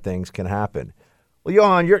 only bad things can happen. Well,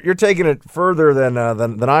 Johan, you're taking it further than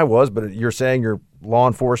I was, but you're saying you're law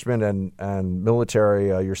enforcement and military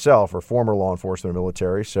yourself, or former law enforcement and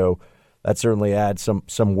military, so that certainly adds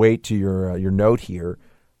some weight to your note here.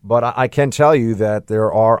 But I can tell you that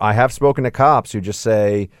I have spoken to cops who just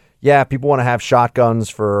say, yeah, people want to have shotguns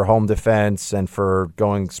for home defense and for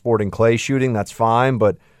going sporting clay shooting. That's fine.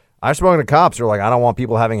 But I've spoken to cops who are like, I don't want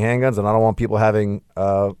people having handguns and I don't want people having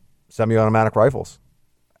semi-automatic rifles.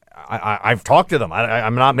 I've talked to them.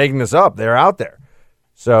 I'm not making this up. They're out there.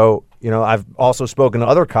 So, I've also spoken to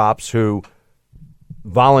other cops who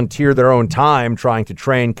volunteer their own time trying to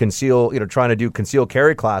train trying to do concealed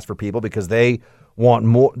carry class for people because they want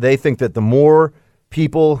more. They think that the more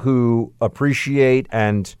people who appreciate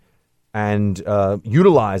and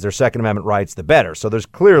utilize their Second Amendment rights, the better. So there's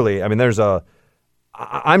clearly,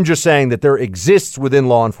 I'm just saying that there exists within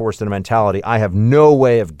law enforcement a mentality. I have no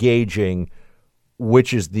way of gauging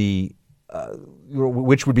which is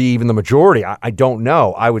which would be even the majority. I don't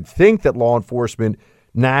know. I would think that law enforcement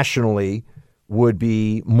nationally would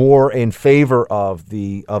be more in favor of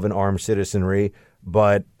an armed citizenry.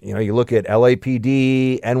 But, you look at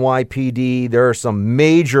LAPD, NYPD, there are some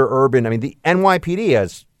major urban, the NYPD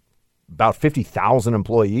has about 50,000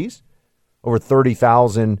 employees, over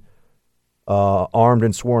 30,000 armed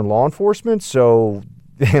and sworn law enforcement. So,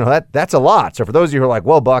 that's a lot. So for those of you who are like,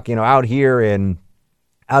 well, Buck, out here in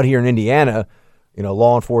Indiana,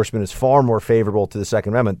 law enforcement is far more favorable to the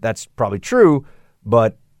Second Amendment. That's probably true,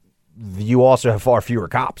 but you also have far fewer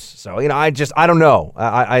cops. So, I don't know.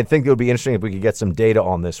 I think it would be interesting if we could get some data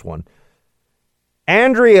on this one.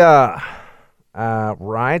 Andrea,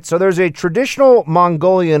 right. So there's a traditional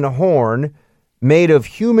Mongolian horn made of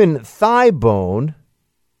human thigh bone.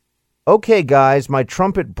 Okay, guys, my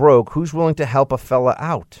trumpet broke. Who's willing to help a fella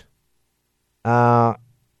out?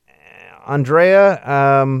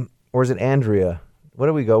 Andrea, or is it Andrea? What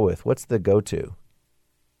do we go with? What's the go-to?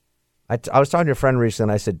 I was talking to a friend recently,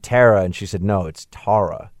 and I said Tara, and she said, no, it's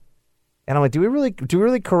Tara. And I'm like, do we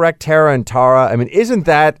really correct Tara and Tara? I mean, isn't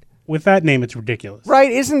that... With that name, it's ridiculous.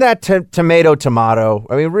 Right? Isn't that tomato?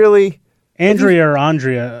 I mean, really? Andrea or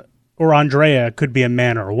Andrea or Andrea could be a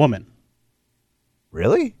man or a woman.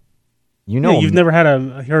 Really? You've never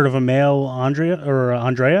heard of a male Andrea or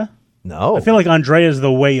Andrea? No. I feel like Andrea is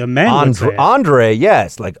the way a man would say it. Andre,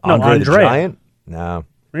 yes. Like Andre the Giant? No.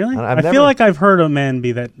 Really? I feel like I've heard a man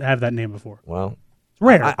have that name before. Well, it's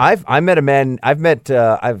rare. I met a man.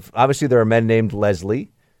 Obviously there are men named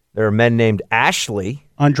Leslie. There are men named Ashley.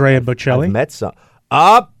 Andrea Bocelli. I've met some.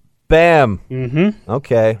 Bam. Mm-hmm.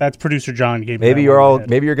 Okay. That's producer John gave me. Maybe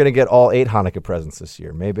you're going to get all 8 Hanukkah presents this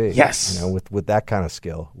year. Maybe. Yes. With that kind of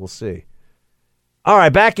skill, we'll see. All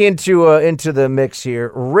right, back into the mix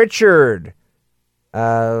here. Richard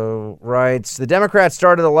writes, the Democrats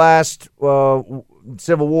started the last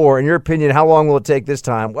Civil War. In your opinion, how long will it take this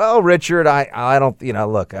time? Well, Richard, I don't,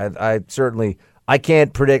 look, I certainly, I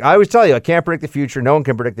can't predict. I always tell you, I can't predict the future. No one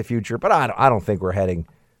can predict the future, but I don't think we're heading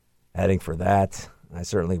for that. I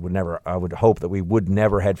certainly would never, I would hope that we would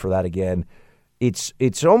never head for that again.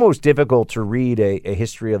 It's almost difficult to read a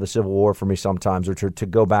history of the Civil War for me sometimes, or to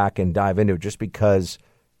go back and dive into it, just because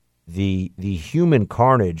the human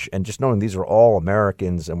carnage and just knowing these are all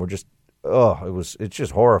Americans and we're just, it's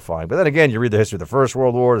just horrifying. But then again, you read the history of the First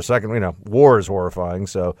World War, the Second, war is horrifying.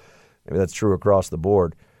 So maybe that's true across the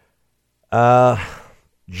board.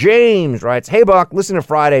 James writes, hey, Buck, listen to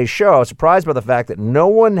Friday's show. I was surprised by the fact that no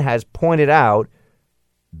one has pointed out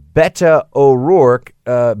Beta O'Rourke,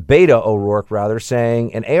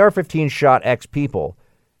 saying an AR-15 shot X people.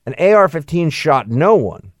 An AR-15 shot no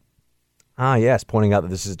one. Ah, yes, pointing out that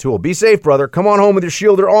this is a tool. Be safe, brother. Come on home with your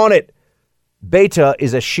shield or on it. Beta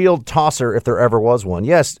is a shield tosser if there ever was one.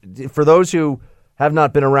 Yes, for those who have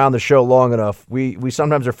not been around the show long enough, we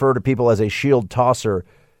sometimes refer to people as a shield tosser.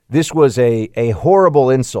 This was a horrible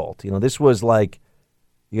insult. This was like,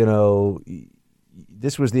 this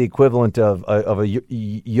was the equivalent of a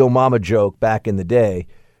yo mama joke back in the day,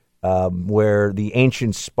 where the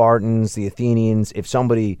ancient Spartans, the Athenians, if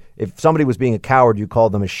somebody was being a coward, you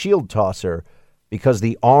called them a shield tosser, because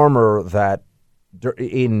the armor that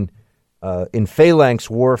in phalanx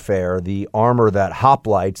warfare, the armor that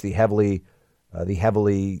hoplites, the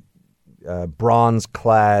heavily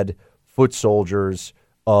bronze-clad foot soldiers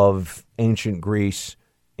of ancient Greece,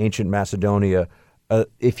 ancient Macedonia.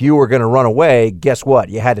 If you were going to run away, guess what?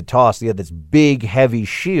 You had to toss. You had this big, heavy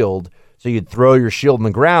shield, so you'd throw your shield on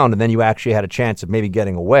the ground, and then you actually had a chance of maybe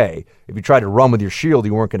getting away. If you tried to run with your shield,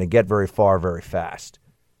 you weren't going to get very far very fast.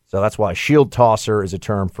 So that's why shield tosser is a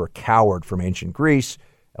term for coward from ancient Greece,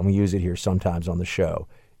 and we use it here sometimes on the show.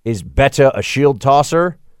 Is Beta a shield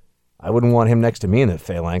tosser? I wouldn't want him next to me in the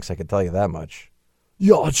phalanx, I can tell you that much.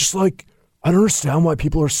 Yeah, it's just like, I don't understand why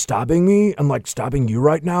people are stabbing me and stabbing you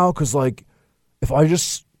right now, because if I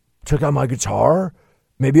just took out my guitar,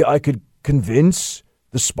 maybe I could convince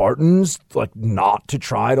the Spartans, not to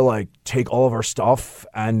try to, take all of our stuff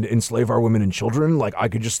and enslave our women and children. I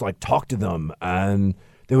could just, talk to them and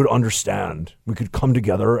they would understand. We could come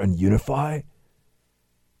together and unify.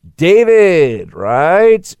 David,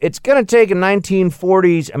 right? It's going to take a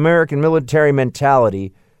 1940s American military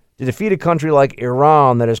mentality to defeat a country like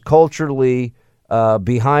Iran that is culturally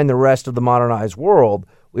behind the rest of the modernized world.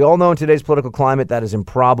 We all know in today's political climate that is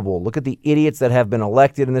improbable. Look at the idiots that have been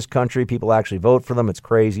elected in this country. People actually vote for them. It's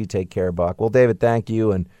crazy. Take care, Buck. Well, David, thank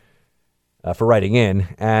you and for writing in.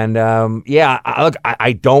 And,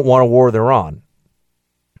 I don't want a war with Iran.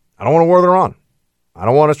 I don't want a war with Iran. I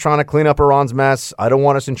don't want us trying to clean up Iran's mess. I don't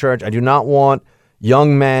want us in charge. I do not want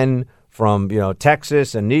young men from,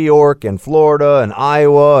 Texas and New York and Florida and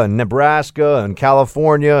Iowa and Nebraska and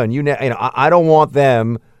California and I don't want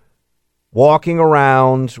them walking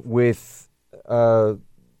around with,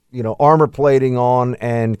 armor plating on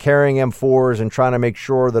and carrying M4s and trying to make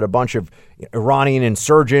sure that a bunch of Iranian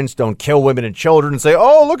insurgents don't kill women and children and say,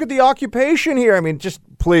 oh, look at the occupation here. I mean, just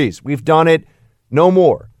please, we've done it. No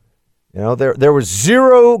more. You know, there was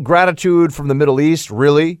zero gratitude from the Middle East,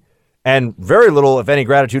 really, and very little, if any,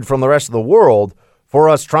 gratitude from the rest of the world for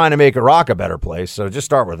us trying to make Iraq a better place. So just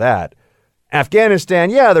start with that. Afghanistan,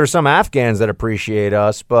 yeah, there's some Afghans that appreciate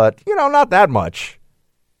us, but, you know, not that much.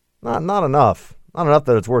 Not enough. Not enough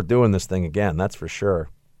that it's worth doing this thing again, that's for sure.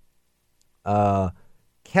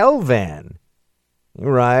 Kelvan, he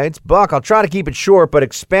writes, Buck, I'll try to keep it short, but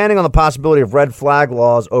expanding on the possibility of red flag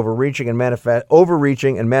laws overreaching and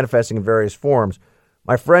manifesting in various forms.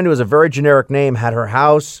 My friend, who has a very generic name, had her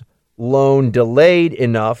house loan delayed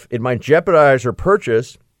enough it might jeopardize her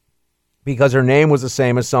purchase because her name was the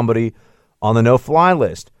same as somebody on the no-fly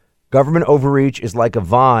list. Government overreach is like a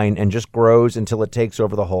vine and just grows until it takes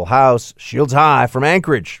over the whole house. Shields high from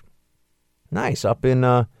Anchorage. Nice, up in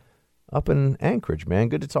Anchorage, man.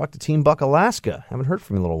 Good to talk to Team Buck Alaska. Haven't heard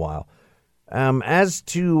from you in a little while. As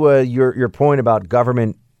to your point about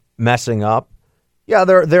government messing up, yeah,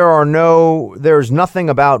 there's nothing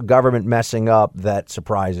about government messing up that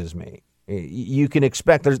surprises me. You can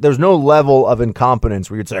expect there's no level of incompetence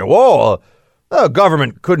where you'd say, whoa, the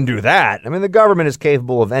government couldn't do that. I mean, the government is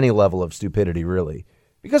capable of any level of stupidity, really,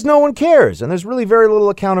 because no one cares, and there's really very little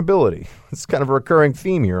accountability. It's kind of a recurring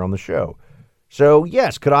theme here on the show. So,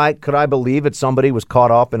 yes, could I believe that somebody was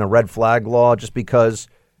caught up in a red flag law just because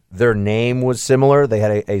their name was similar? They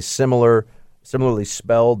had a similarly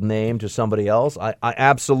spelled name to somebody else? I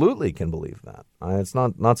absolutely can believe that. It's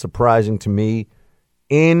not surprising to me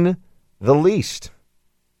in the least.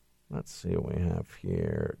 Let's see what we have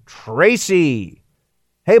here. Tracy.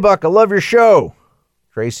 Hey, Buck, I love your show.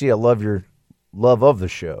 Tracy, I love your love of the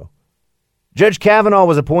show. Judge Kavanaugh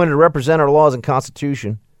was appointed to represent our laws and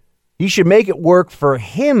Constitution. He should make it work for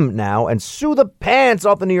him now and sue the pants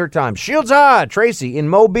off the New York Times. Shields high, Tracy in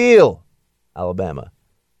Mobile, Alabama.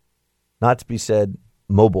 Not to be said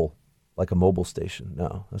mobile, like a mobile station.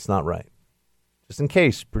 No, that's not right. Just in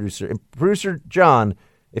case, Producer John,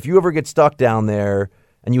 if you ever get stuck down there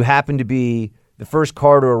and you happen to be the first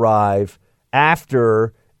car to arrive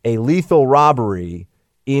after a lethal robbery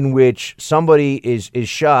in which somebody is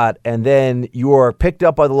shot and then you are picked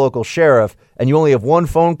up by the local sheriff and you only have one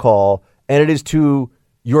phone call and it is to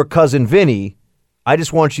your cousin Vinny, I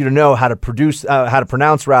just want you to know how to pronounce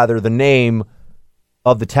the name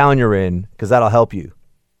of the town you're in, because that'll help you.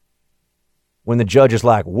 When the judge is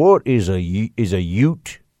like, what is a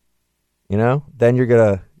ute? You know, then you're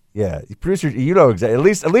going to, yeah, producer, you know exactly.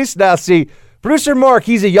 At least now, see, producer Mark,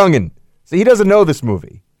 he's a youngin', so he doesn't know this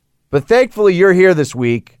movie. But thankfully, you're here this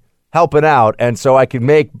week helping out, and so I can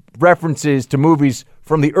make references to movies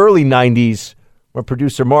from the early 90s where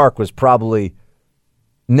producer Mark was probably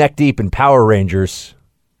neck deep in Power Rangers.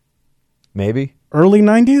 Maybe? Early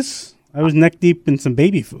 90s? I was neck deep in some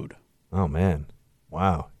baby food. Oh, man.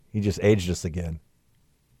 Wow. He just aged us again.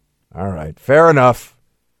 All right. Fair enough.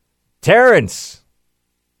 Terrence.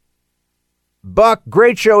 Buck,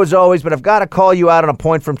 great show as always, but I've got to call you out on a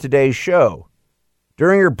point from today's show.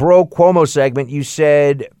 During your Bro Cuomo segment, you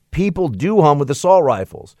said people do hum with assault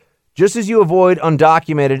rifles. Just as you avoid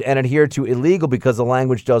undocumented and adhere to illegal because the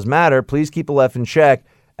language does matter, please keep the left in check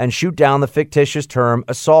and shoot down the fictitious term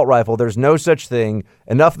assault rifle. There's no such thing.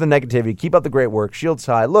 Enough of the negativity. Keep up the great work. Shields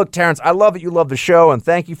high. Look, Terrence, I love that you love the show, and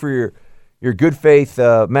thank you for your good faith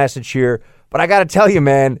message here. But I got to tell you,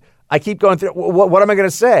 man, I keep going through. What am I going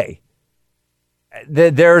to say?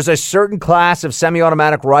 There's a certain class of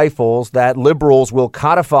semi-automatic rifles that liberals will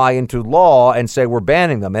codify into law and say we're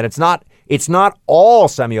banning them. And it's not all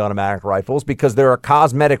semi-automatic rifles because there are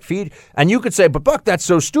cosmetic features. And you could say, but Buck, that's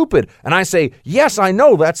so stupid. And I say, yes, I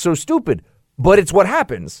know that's so stupid, but it's what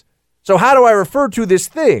happens. So how do I refer to this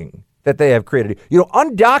thing that they have created? You know,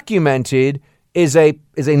 undocumented is a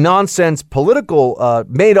nonsense political,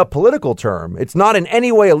 made up political term. It's not in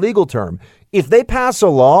any way a legal term. If they pass a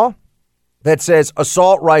law that says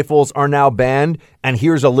assault rifles are now banned, and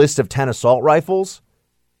here's a list of 10 assault rifles,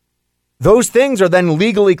 those things are then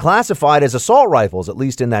legally classified as assault rifles, at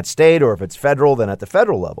least in that state, or if it's federal, then at the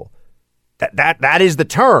federal level. That is the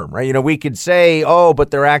term, right? You know, we could say, oh, but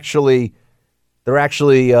they're actually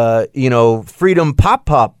freedom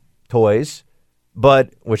pop toys,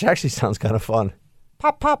 but which actually sounds kind of fun.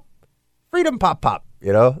 Pop, freedom pop.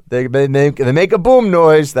 You know, they make a boom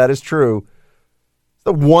noise. That is true.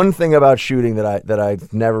 The one thing about shooting that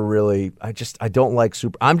I've never really, I don't like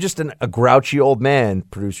I'm just a grouchy old man,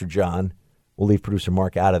 Producer John. We'll leave Producer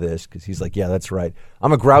Mark out of this because he's like, yeah, that's right.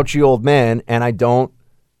 I'm a grouchy old man and I don't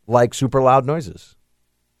like super loud noises.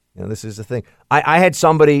 You know, this is the thing. I had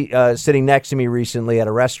somebody sitting next to me recently at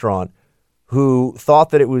a restaurant who thought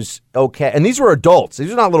that it was okay. And these were adults.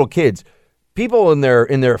 These are not little kids. People in their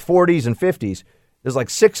 40s and 50s. There's like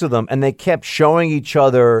 6 of them, and they kept showing each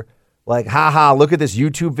other like, haha, look at this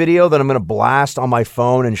YouTube video that I'm going to blast on my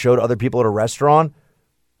phone and show to other people at a restaurant.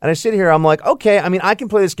 And I sit here, I'm like, okay, I mean, I can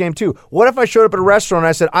play this game too. What if I showed up at a restaurant and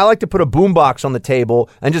I said, I like to put a boombox on the table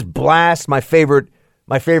and just blast my favorite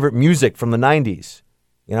music from the 90s?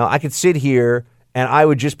 You know, I could sit here and I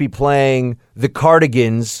would just be playing the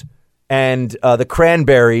Cardigans and the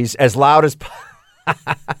Cranberries as loud as...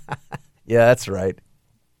 Yeah, that's right.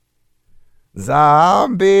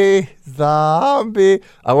 Zombie.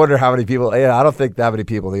 I wonder how many people... Yeah, I don't think that many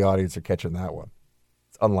people in the audience are catching that one.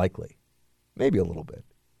 It's unlikely. Maybe a little bit.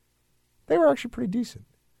 They were actually pretty decent.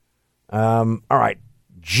 All right.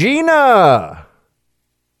 Gina.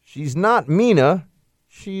 She's not Mina.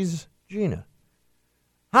 She's Gina.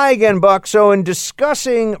 Hi again, Buck. So in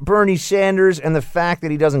discussing Bernie Sanders and the fact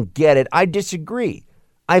that he doesn't get it, I disagree.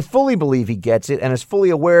 I fully believe he gets it and is fully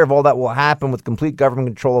aware of all that will happen with complete government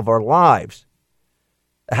control of our lives.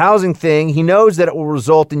 The housing thing, he knows that it will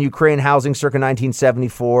result in Ukraine housing circa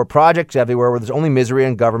 1974, projects everywhere where there's only misery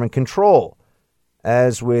and government control.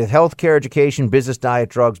 As with healthcare, education, business, diet,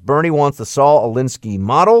 drugs, Bernie wants the Saul Alinsky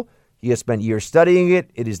model. He has spent years studying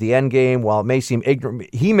it. It is the end game. While it may seem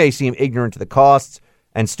ignorant, he may seem ignorant to the costs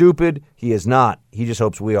and stupid. He is not. He just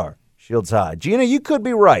hopes we are. Shields high. Gina, you could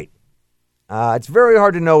be right. It's very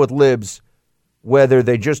hard to know with libs whether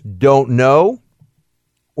they just don't know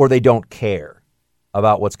or they don't care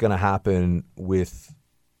about what's going to happen with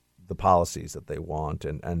the policies that they want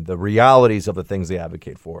and the realities of the things they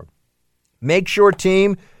advocate for. Make sure,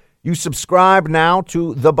 team, you subscribe now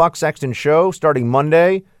to The Buck Sexton Show starting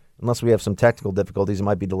Monday. Unless we have some technical difficulties, it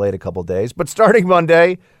might be delayed a couple days. But starting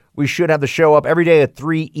Monday, we should have the show up every day at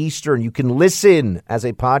 3 Eastern. You can listen as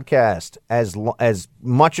a podcast as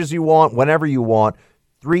much as you want, whenever you want.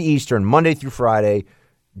 3 Eastern, Monday through Friday.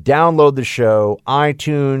 Download the show,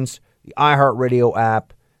 iTunes, the iHeartRadio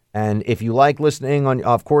app. And if you like listening, on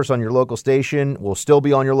your local station, we'll still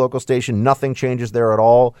be on your local station. Nothing changes there at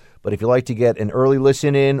all. But if you like to get an early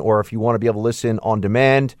listen in, or if you want to be able to listen on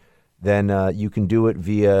demand, then you can do it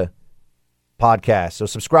via podcast. So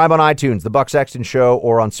subscribe on iTunes, The Buck Sexton Show,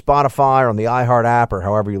 or on Spotify or on the iHeart app or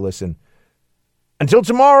however you listen. Until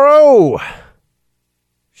tomorrow,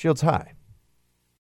 shields high.